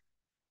plants.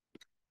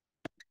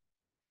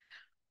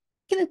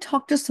 I'm going to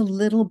talk just a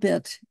little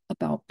bit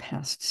about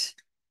pests.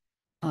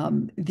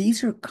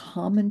 These are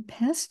common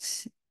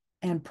pests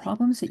and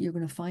problems that you're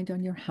going to find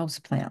on your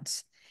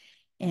houseplants.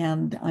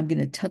 And I'm going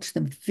to touch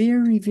them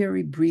very,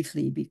 very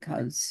briefly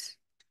because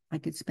I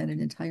could spend an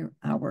entire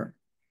hour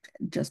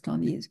just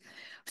on these.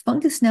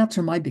 Fungus gnats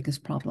are my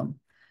biggest problem.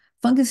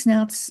 Fungus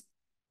gnats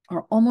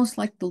are almost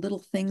like the little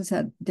things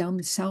that down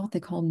the south they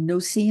call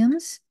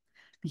no-see-ums.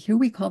 Here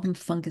we call them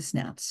fungus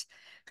gnats.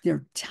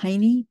 They're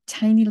tiny,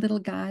 tiny little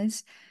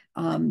guys,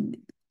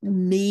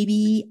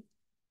 maybe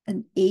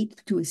an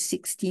 1/8 to a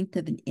 1/16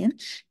 of an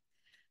inch.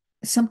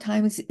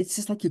 Sometimes it's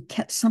just like you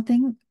catch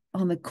something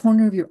on the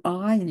corner of your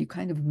eye and you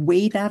kind of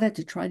wave at it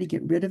to try to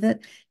get rid of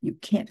it. You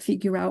can't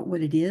figure out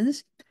what it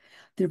is.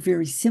 They're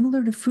very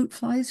similar to fruit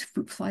flies.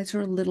 Fruit flies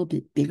are a little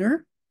bit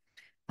bigger.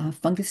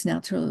 Fungus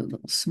gnats are a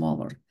little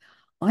smaller.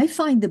 I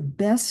find the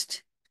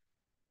best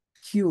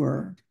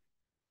cure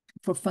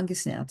for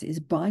fungus gnats is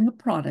buying a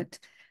product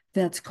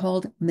that's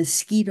called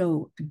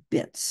mosquito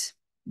bits,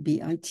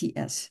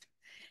 B-I-T-S.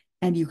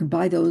 And you can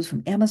buy those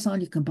from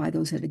Amazon. You can buy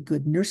those at a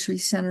good nursery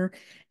center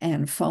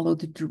and follow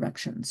the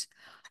directions.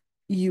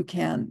 You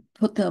can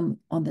put them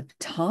on the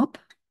top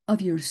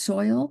of your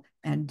soil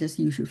and just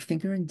use your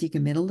finger and dig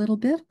them in a little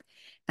bit.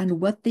 And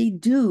what they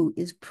do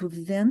is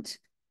prevent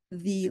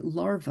the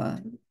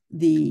larva,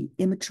 the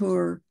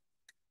immature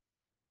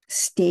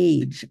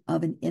stage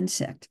of an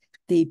insect.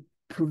 They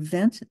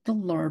prevent the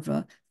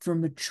larva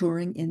from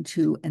maturing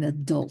into an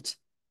adult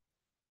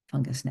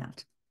fungus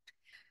gnat.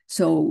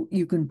 So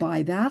you can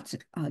buy that.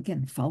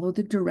 Again, follow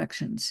the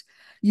directions.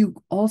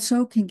 You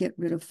also can get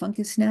rid of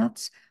fungus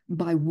gnats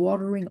by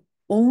watering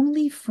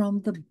only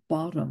from the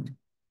bottom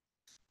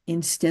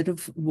instead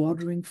of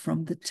watering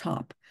from the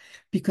top.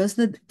 Because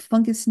the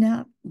fungus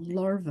gnat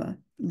larvae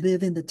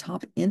live in the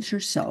top inch or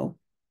so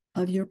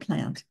of your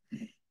plant,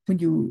 when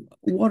you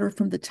water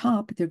from the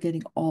top, they're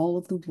getting all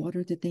of the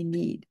water that they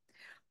need.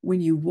 When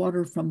you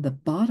water from the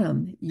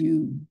bottom,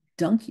 you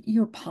dunk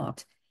your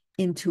pot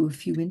into a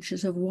few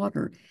inches of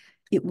water.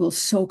 It will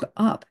soak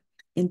up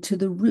into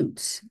the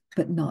roots,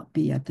 but not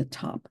be at the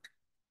top.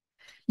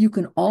 You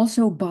can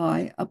also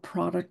buy a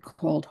product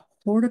called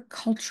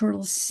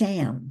horticultural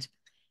sand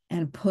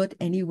and put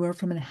anywhere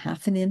from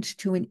 1/2 inch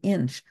to 1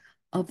 inch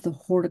of the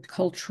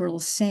horticultural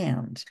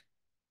sand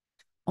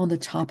on the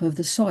top of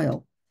the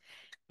soil.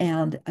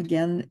 And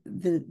again,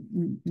 the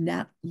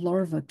gnat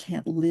larva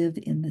can't live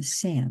in the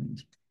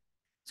sand.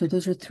 So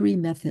those are 3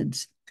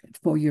 methods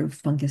for your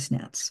fungus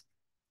gnats.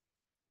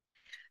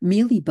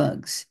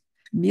 Mealybugs.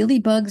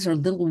 Mealybugs are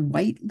little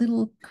white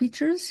little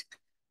creatures,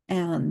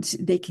 and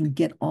they can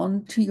get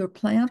onto your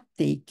plant.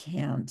 They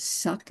can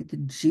suck the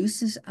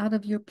juices out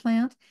of your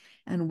plant.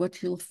 And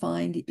what you'll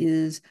find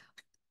is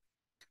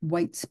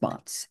white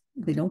spots.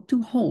 They don't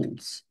do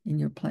holes in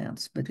your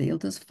plants, but they'll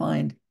just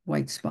find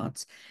white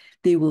spots.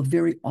 They will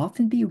very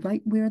often be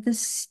right where the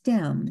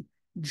stem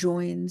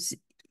joins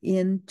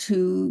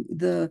into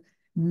the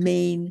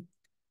main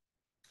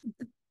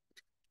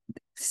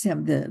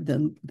stem,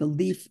 the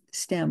leaf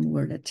stem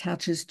where it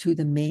attaches to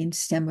the main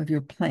stem of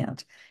your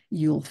plant.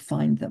 You'll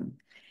find them.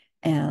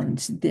 And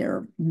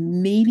they're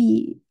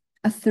maybe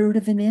 1/3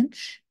 of an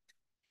inch.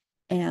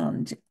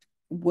 And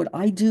what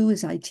I do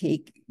is I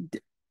take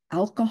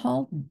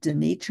alcohol,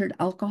 denatured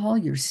alcohol,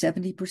 your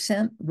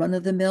 70%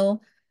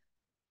 run-of-the-mill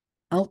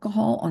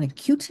alcohol on a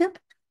Q-tip,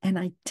 and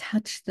I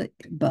touch the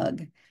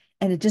bug,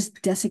 and it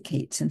just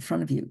desiccates in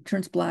front of you. It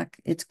turns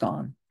black, it's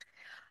gone.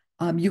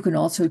 You can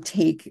also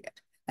take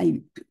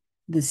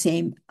the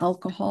same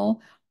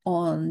alcohol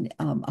on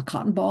a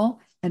cotton ball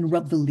and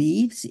rub the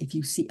leaves if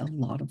you see a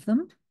lot of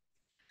them.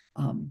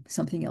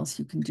 Something else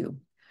you can do.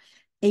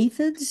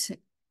 Aphids,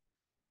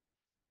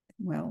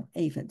 well,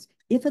 aphids.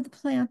 If the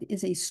plant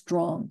is a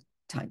strong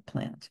type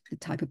plant, the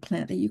type of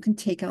plant that you can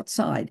take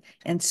outside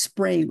and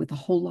spray with a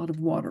whole lot of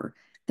water,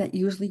 that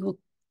usually will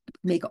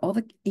make all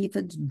the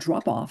aphids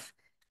drop off.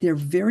 They're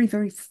very,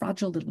 very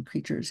fragile little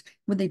creatures.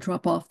 When they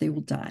drop off, they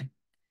will die.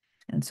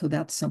 And so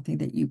that's something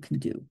that you can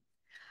do.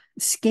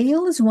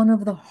 Scale is one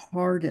of the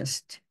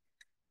hardest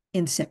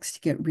insects to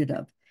get rid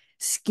of.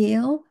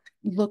 Scale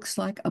looks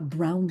like a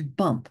brown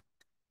bump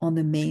on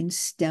the main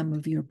stem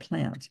of your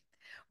plant.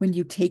 When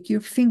you take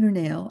your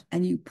fingernail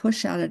and you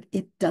push at it,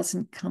 it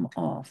doesn't come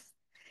off.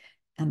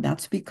 And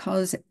that's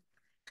because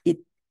it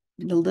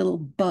the little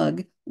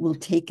bug will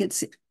take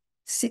its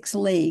 6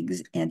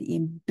 legs and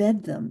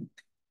embed them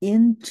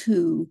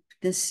into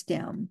the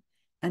stem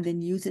and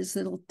then use its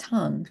little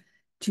tongue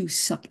to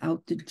suck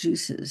out the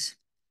juices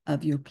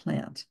of your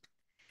plant.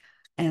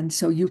 And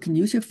so you can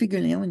use your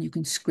fingernail and you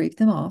can scrape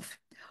them off,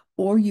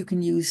 or you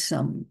can use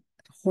some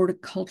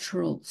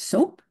horticultural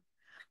soap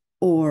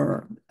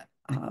or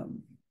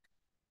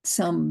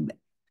some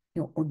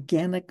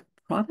organic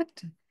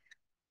product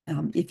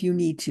if you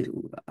need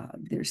to.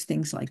 There's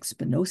things like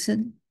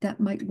spinosad that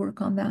might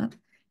work on that,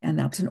 and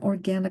that's an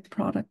organic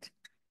product.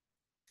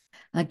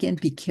 Again,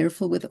 be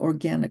careful with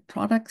organic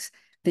products.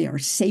 They are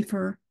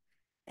safer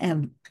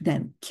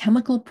than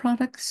chemical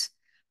products,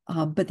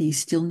 but they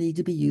still need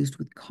to be used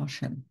with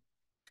caution.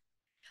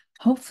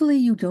 Hopefully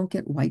you don't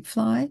get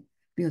whitefly,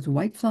 because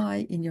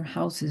whitefly in your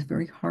house is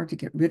very hard to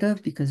get rid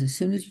of, because as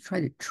soon as you try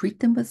to treat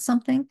them with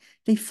something,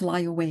 they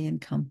fly away and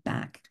come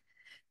back.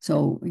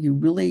 So you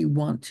really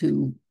want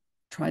to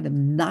try to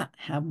not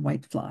have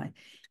whitefly.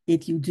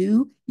 If you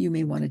do, you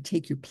may want to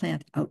take your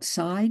plant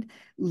outside,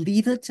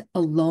 leave it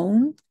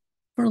alone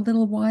for a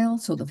little while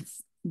so the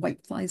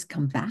whiteflies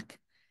come back,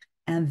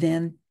 and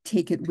then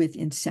take it with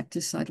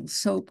insecticidal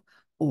soap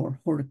or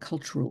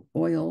horticultural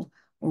oil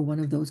or one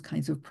of those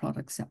kinds of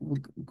products that will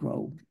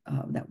grow,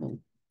 that will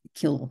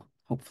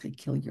hopefully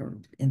kill your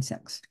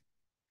insects.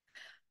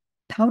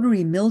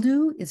 Powdery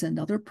mildew is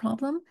another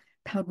problem.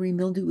 Powdery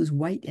mildew is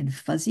white and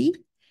fuzzy,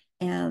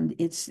 and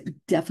it's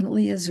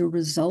definitely as a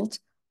result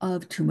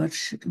of too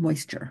much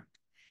moisture.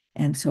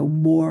 And so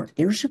more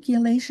air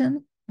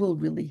circulation will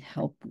really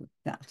help with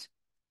that.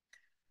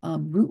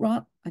 Root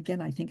rot,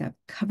 again, I think I've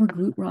covered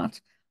root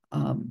rot.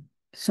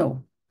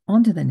 So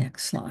on to the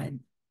next slide.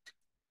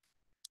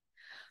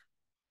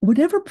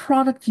 Whatever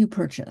product you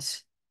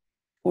purchase,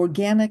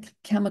 organic,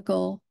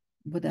 chemical,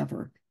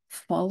 whatever,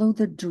 follow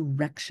the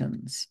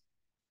directions.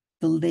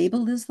 The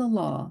label is the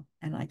law,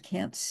 and I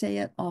can't say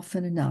it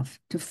often enough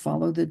to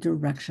follow the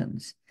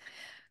directions.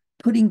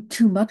 Putting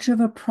too much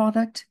of a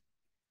product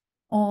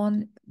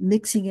on,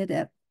 mixing it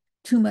at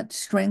too much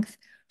strength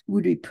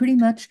would be pretty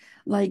much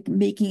like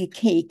making a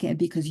cake, and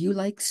because you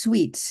like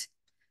sweets,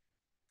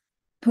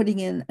 putting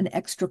in an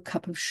extra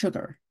cup of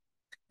sugar.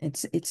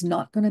 It's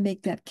not going to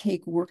make that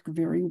cake work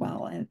very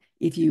well. And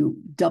if you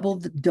double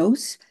the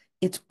dose,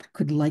 it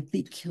could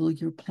likely kill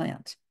your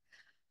plant.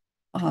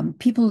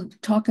 People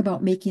talk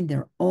about making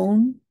their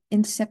own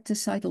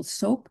insecticidal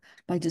soap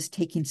by just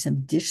taking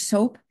some dish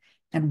soap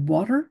and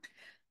water.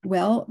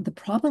 Well, the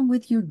problem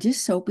with your dish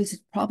soap is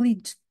it's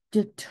probably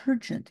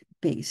detergent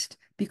based,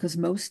 because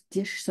most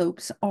dish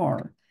soaps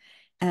are.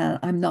 And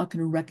I'm not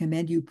going to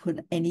recommend you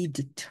put any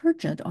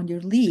detergent on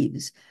your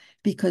leaves,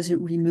 because it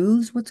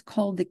removes what's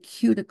called the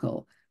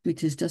cuticle,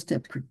 which is just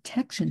a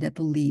protection that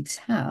the leaves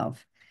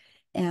have.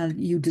 And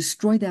you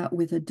destroy that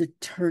with a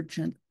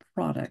detergent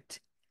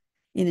product.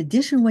 In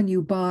addition, when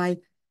you buy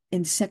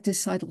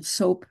insecticidal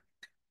soap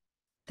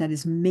that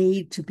is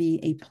made to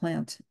be a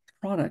plant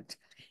product,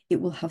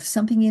 it will have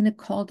something in it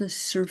called a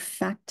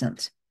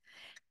surfactant.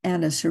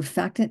 And a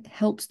surfactant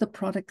helps the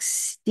product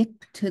stick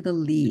to the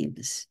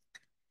leaves.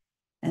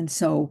 And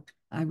so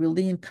I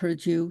really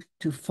encourage you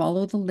to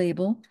follow the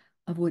label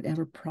of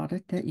whatever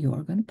product that you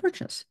are going to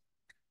purchase.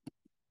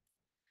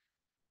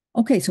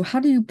 Okay, so how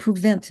do you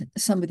prevent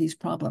some of these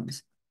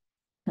problems?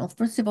 Well,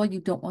 first of all, you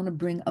don't want to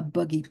bring a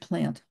buggy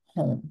plant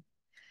home.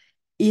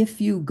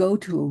 If you go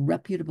to a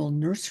reputable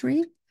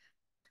nursery,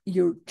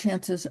 your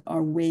chances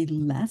are way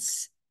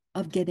less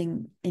of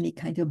getting any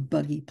kind of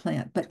buggy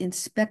plant. But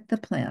inspect the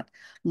plant.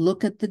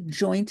 Look at the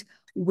joint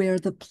where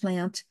the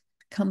plant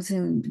comes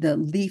in, the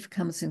leaf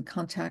comes in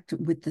contact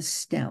with the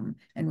stem,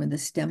 and when the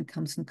stem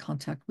comes in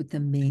contact with the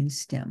main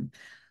stem.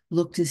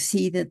 Look to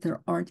see that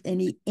there aren't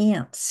any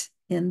ants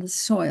in the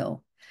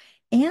soil.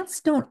 Ants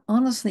don't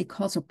honestly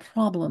cause a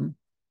problem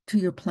to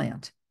your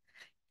plant.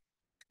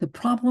 The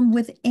problem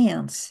with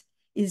ants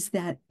is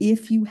that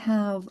if you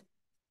have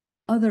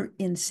other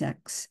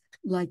insects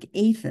like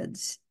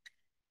aphids,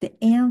 the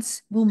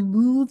ants will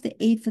move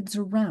the aphids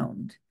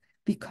around,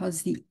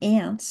 because the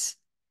ants,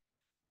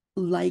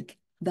 like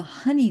the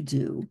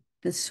honeydew,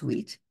 the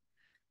sweet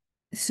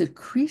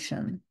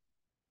secretion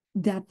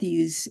that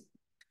these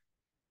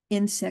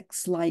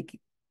insects like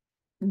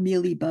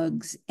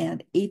mealybugs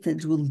and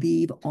aphids will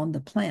leave on the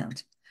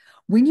plant.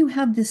 When you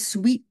have this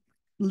sweet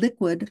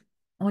liquid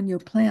on your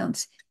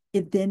plants,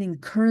 it then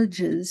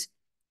encourages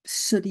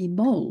sooty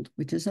mold,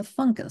 which is a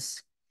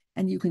fungus.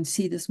 And you can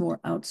see this more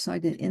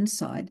outside and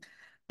inside.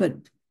 But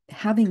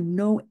having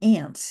no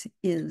ants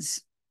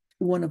is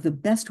one of the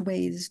best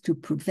ways to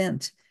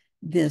prevent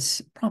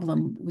this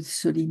problem with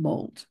sooty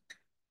mold.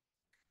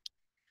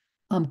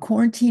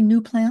 Quarantine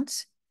new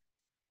plants.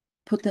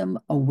 Put them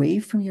away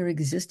from your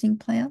existing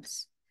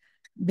plants.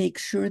 Make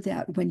sure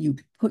that when you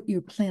put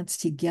your plants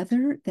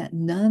together, that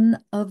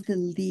none of the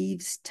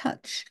leaves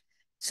touch,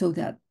 so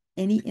that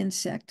any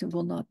insect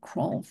will not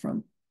crawl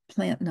from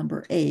plant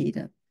number A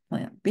to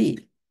plant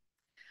B.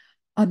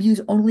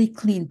 Use only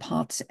clean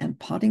pots and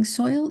potting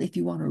soil if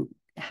you want to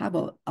have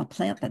a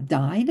plant that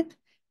died,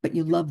 but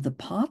you love the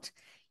pot,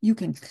 you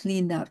can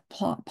clean that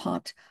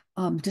pot,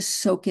 just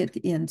soak it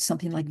in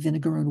something like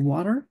vinegar and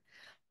water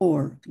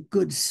or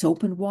good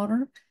soap and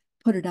water,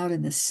 put it out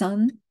in the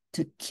sun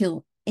to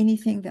kill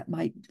anything that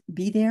might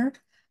be there.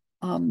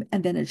 And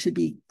then it should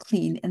be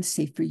clean and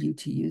safe for you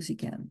to use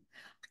again.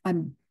 I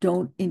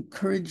don't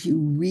encourage you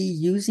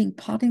reusing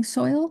potting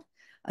soil,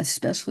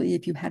 especially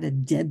if you had a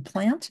dead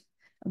plant.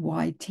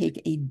 Why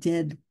take a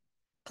dead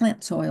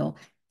plant soil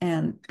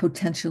and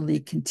potentially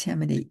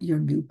contaminate your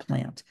new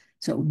plant?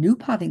 So new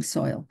potting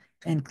soil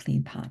and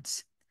clean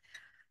pots.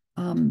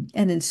 And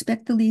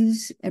inspect the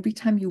leaves every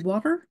time you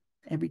water,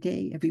 every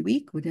day, every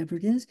week, whatever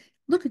it is.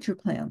 Look at your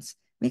plants.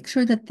 Make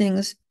sure that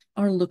things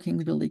are looking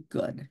really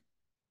good.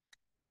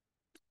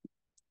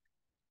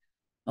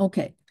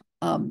 Okay.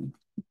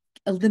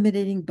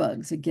 Eliminating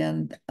bugs.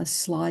 Again, a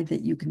slide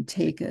that you can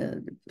take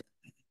a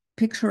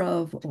picture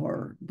of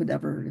or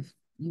whatever if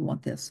you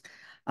want this,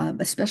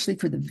 especially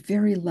for the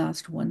very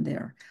last one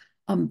there.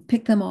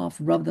 Pick them off,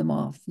 rub them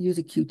off, use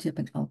a Q-tip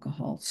and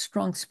alcohol,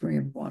 strong spray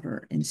of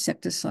water,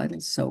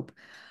 insecticidal soap,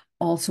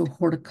 also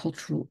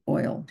horticultural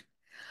oil.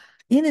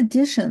 In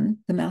addition,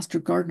 the Master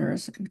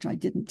Gardeners, which I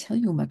didn't tell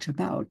you much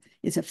about,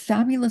 is a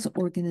fabulous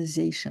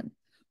organization.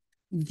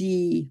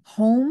 The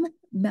home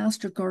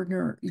Master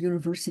Gardener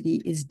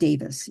University is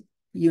Davis,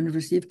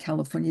 University of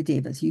California,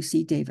 Davis,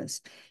 UC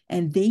Davis,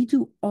 and they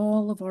do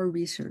all of our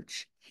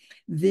research.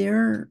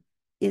 There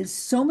is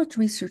so much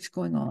research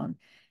going on,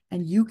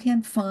 and you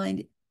can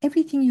find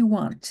everything you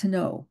want to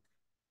know,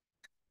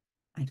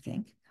 I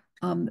think,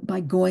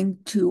 by going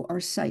to our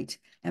site.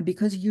 And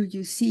because you're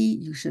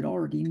UC, you should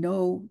already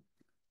know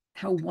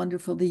how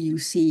wonderful the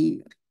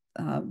UC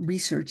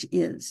research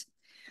is.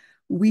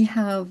 We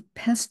have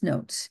pest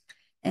notes,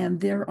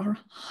 and there are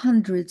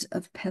hundreds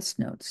of pest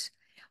notes.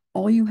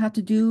 All you have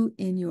to do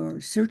in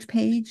your search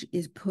page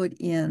is put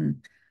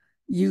in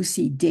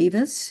UC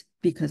Davis,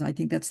 because I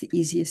think that's the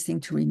easiest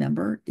thing to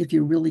remember. If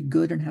you're really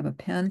good and have a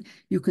pen,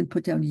 you can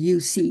put down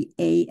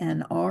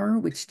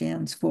UCANR, which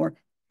stands for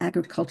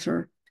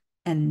Agriculture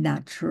and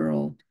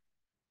Natural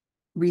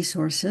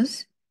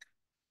Resources,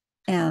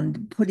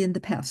 and put in the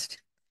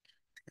pest.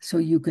 So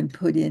you can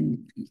put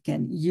in,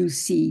 again,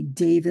 UC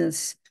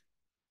Davis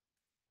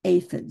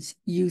aphids,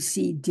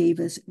 UC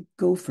Davis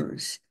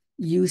gophers,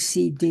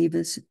 UC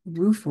Davis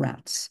roof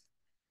rats.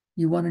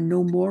 You want to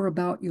know more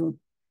about your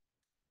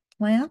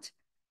plant?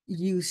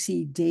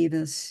 UC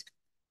Davis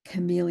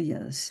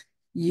camellias,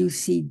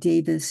 UC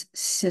Davis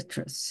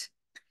citrus.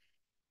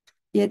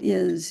 It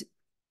is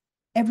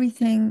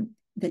everything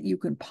that you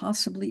can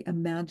possibly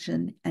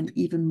imagine and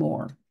even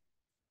more.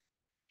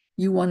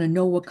 You want to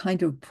know what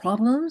kind of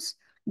problems?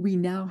 We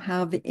now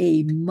have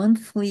a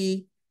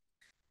monthly,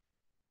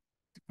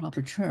 the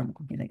proper term,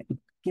 I'm going to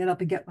get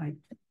up and get my,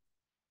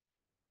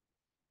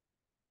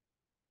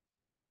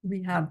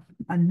 we have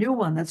a new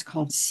one that's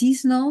called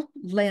Seasonal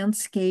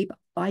Landscape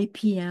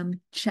IPM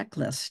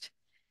Checklist,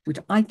 which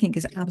I think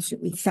is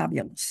absolutely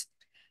fabulous.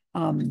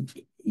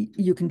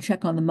 You can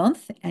check on the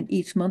month, and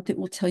each month it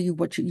will tell you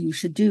what you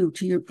should do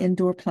to your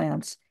indoor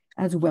plants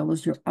as well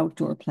as your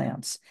outdoor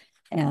plants.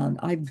 And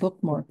I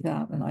bookmarked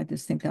that, and I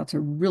just think that's a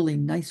really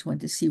nice one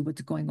to see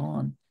what's going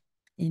on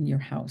in your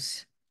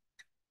house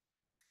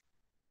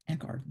and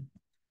garden.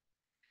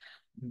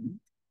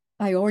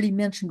 I already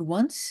mentioned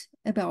once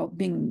about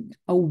being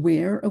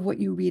aware of what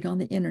you read on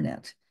the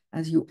internet.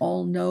 As you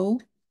all know,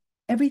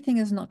 everything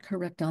is not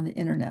correct on the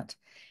internet.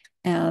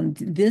 And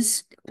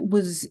this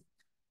was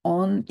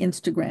on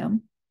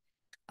Instagram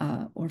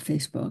or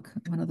Facebook,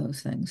 one of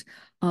those things.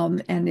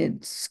 And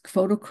it's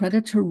photo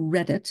credit to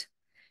Reddit.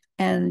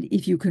 And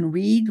if you can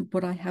read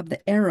what I have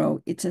the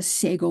arrow, it's a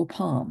sago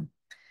palm.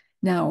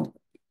 Now,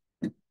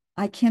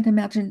 I can't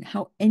imagine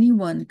how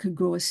anyone could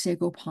grow a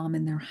sago palm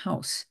in their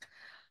house.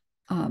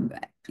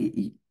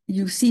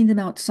 You've seen them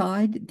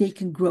outside. They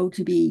can grow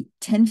to be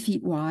 10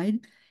 feet wide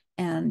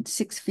and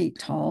 6 feet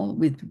tall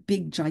with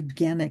big,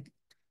 gigantic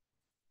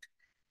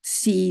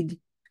seed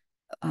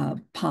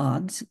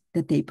pods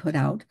that they put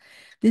out.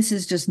 This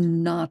is just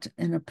not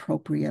an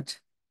appropriate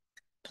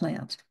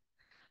plant.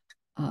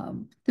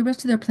 The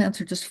rest of their plants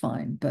are just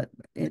fine, but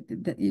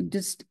you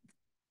just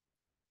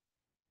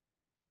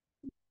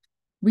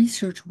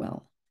research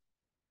well.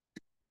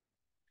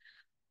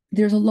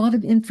 There's a lot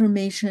of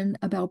information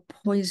about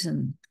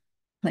poison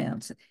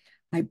plants.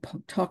 I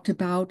talked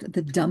about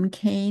the dumb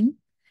cane.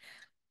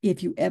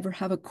 If you ever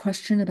have a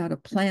question about a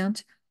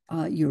plant,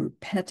 your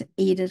pet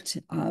ate it,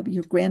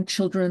 your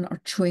grandchildren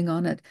are chewing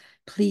on it,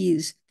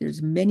 please,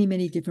 there's many,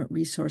 many different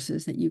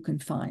resources that you can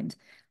find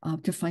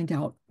to find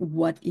out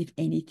what, if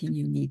anything,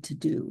 you need to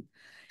do.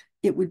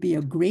 It would be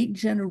a great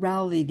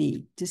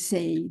generality to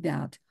say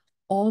that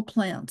all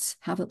plants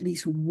have at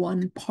least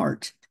one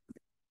part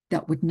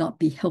that would not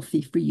be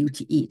healthy for you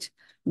to eat,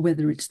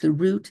 whether it's the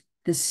root,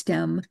 the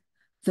stem,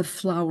 the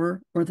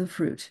flower, or the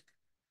fruit.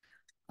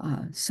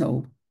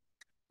 So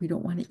we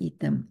don't want to eat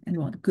them and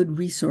want good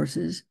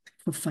resources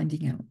for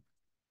finding out.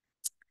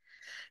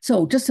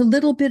 So just a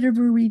little bit of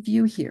a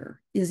review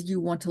here is you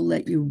want to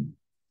let your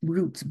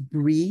roots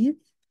breathe.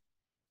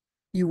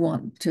 You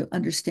want to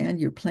understand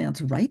your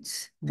plant's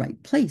rights,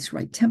 right place,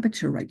 right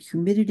temperature, right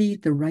humidity,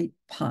 the right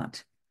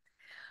pot.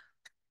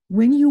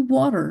 When you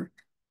water,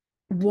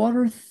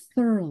 water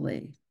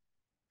thoroughly.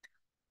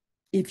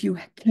 If you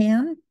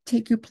can,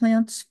 take your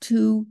plants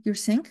to your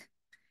sink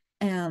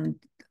and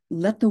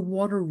let the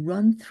water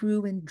run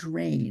through and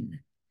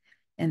drain.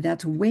 And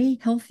that's way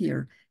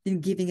healthier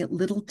than giving it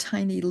little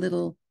tiny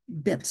little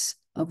bits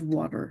of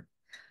water.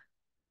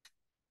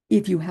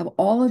 If you have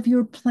all of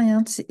your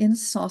plants in a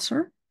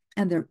saucer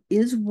and there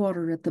is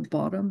water at the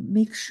bottom,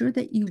 make sure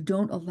that you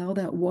don't allow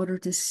that water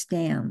to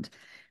stand,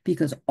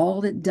 because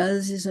all it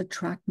does is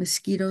attract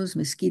mosquitoes.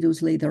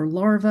 Mosquitoes lay their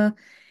larvae.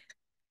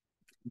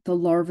 The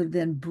larvae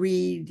then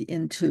breed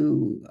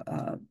into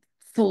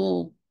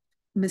full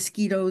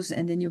mosquitoes,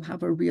 and then you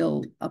have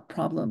a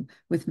problem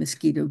with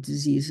mosquito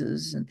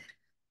diseases and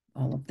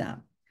all of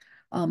that.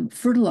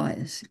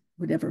 Fertilize,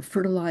 whatever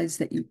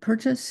fertilizer that you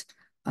purchase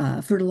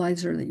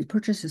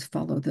is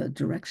follow the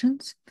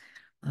directions.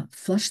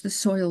 Flush the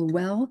soil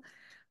well,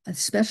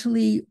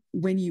 especially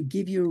when you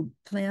give your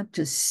plant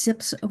just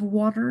sips of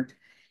water.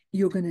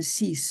 You're going to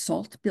see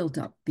salt build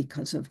up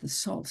because of the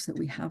salts that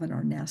we have in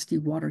our nasty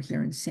water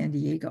here in San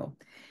Diego.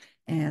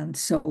 And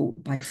so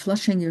by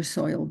flushing your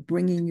soil,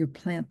 bringing your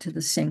plant to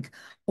the sink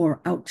or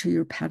out to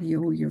your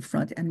patio or your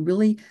front, and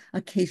really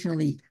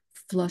occasionally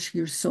flush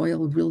your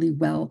soil really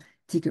well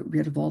to get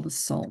rid of all the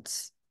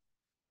salts.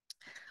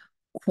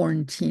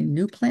 Quarantine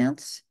new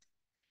plants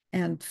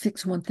and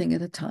fix one thing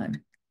at a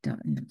time.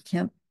 You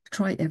can't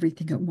try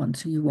everything at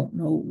once, so you won't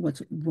know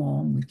what's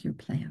wrong with your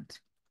plant.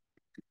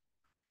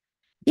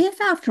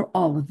 If after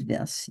all of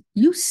this,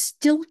 you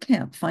still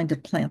can't find a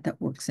plant that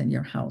works in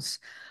your house,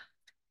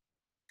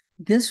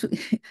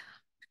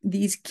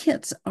 these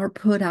kits are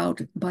put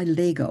out by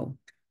Lego,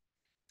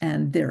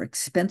 and they're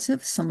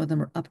expensive. Some of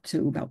them are up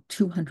to about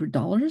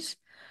 $200,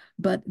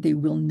 but they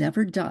will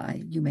never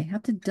die. You may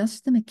have to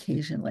dust them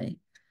occasionally.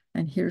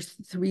 And here's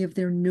 3 of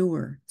their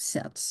newer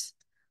sets,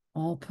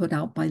 all put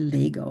out by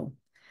Lego.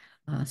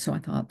 So I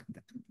thought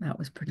that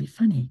was pretty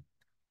funny.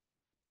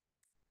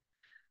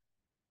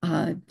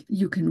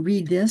 You can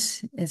read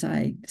this as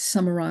I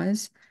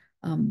summarize.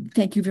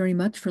 Thank you very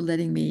much for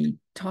letting me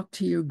talk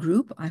to your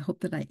group. I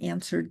hope that I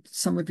answered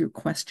some of your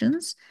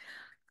questions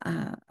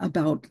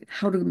about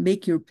how to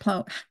make your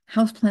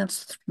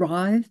houseplants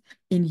thrive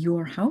in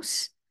your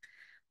house.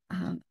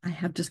 I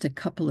have just a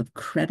couple of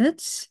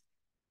credits,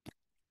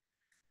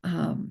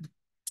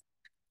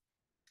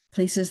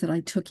 places that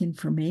I took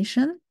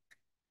information.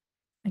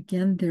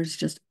 Again, there's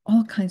just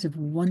all kinds of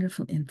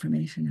wonderful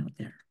information out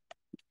there.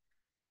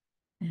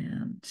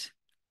 And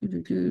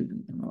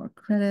more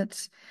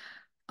credits.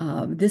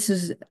 This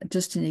is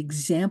just an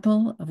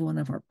example of one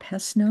of our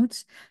pest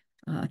notes.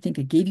 I think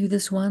I gave you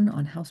this one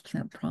on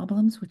houseplant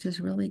problems, which is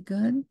really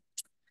good.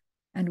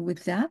 And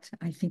with that,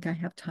 I think I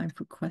have time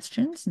for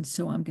questions. And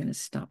so I'm going to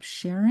stop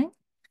sharing.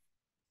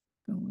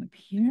 Go up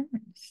here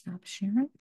and stop sharing.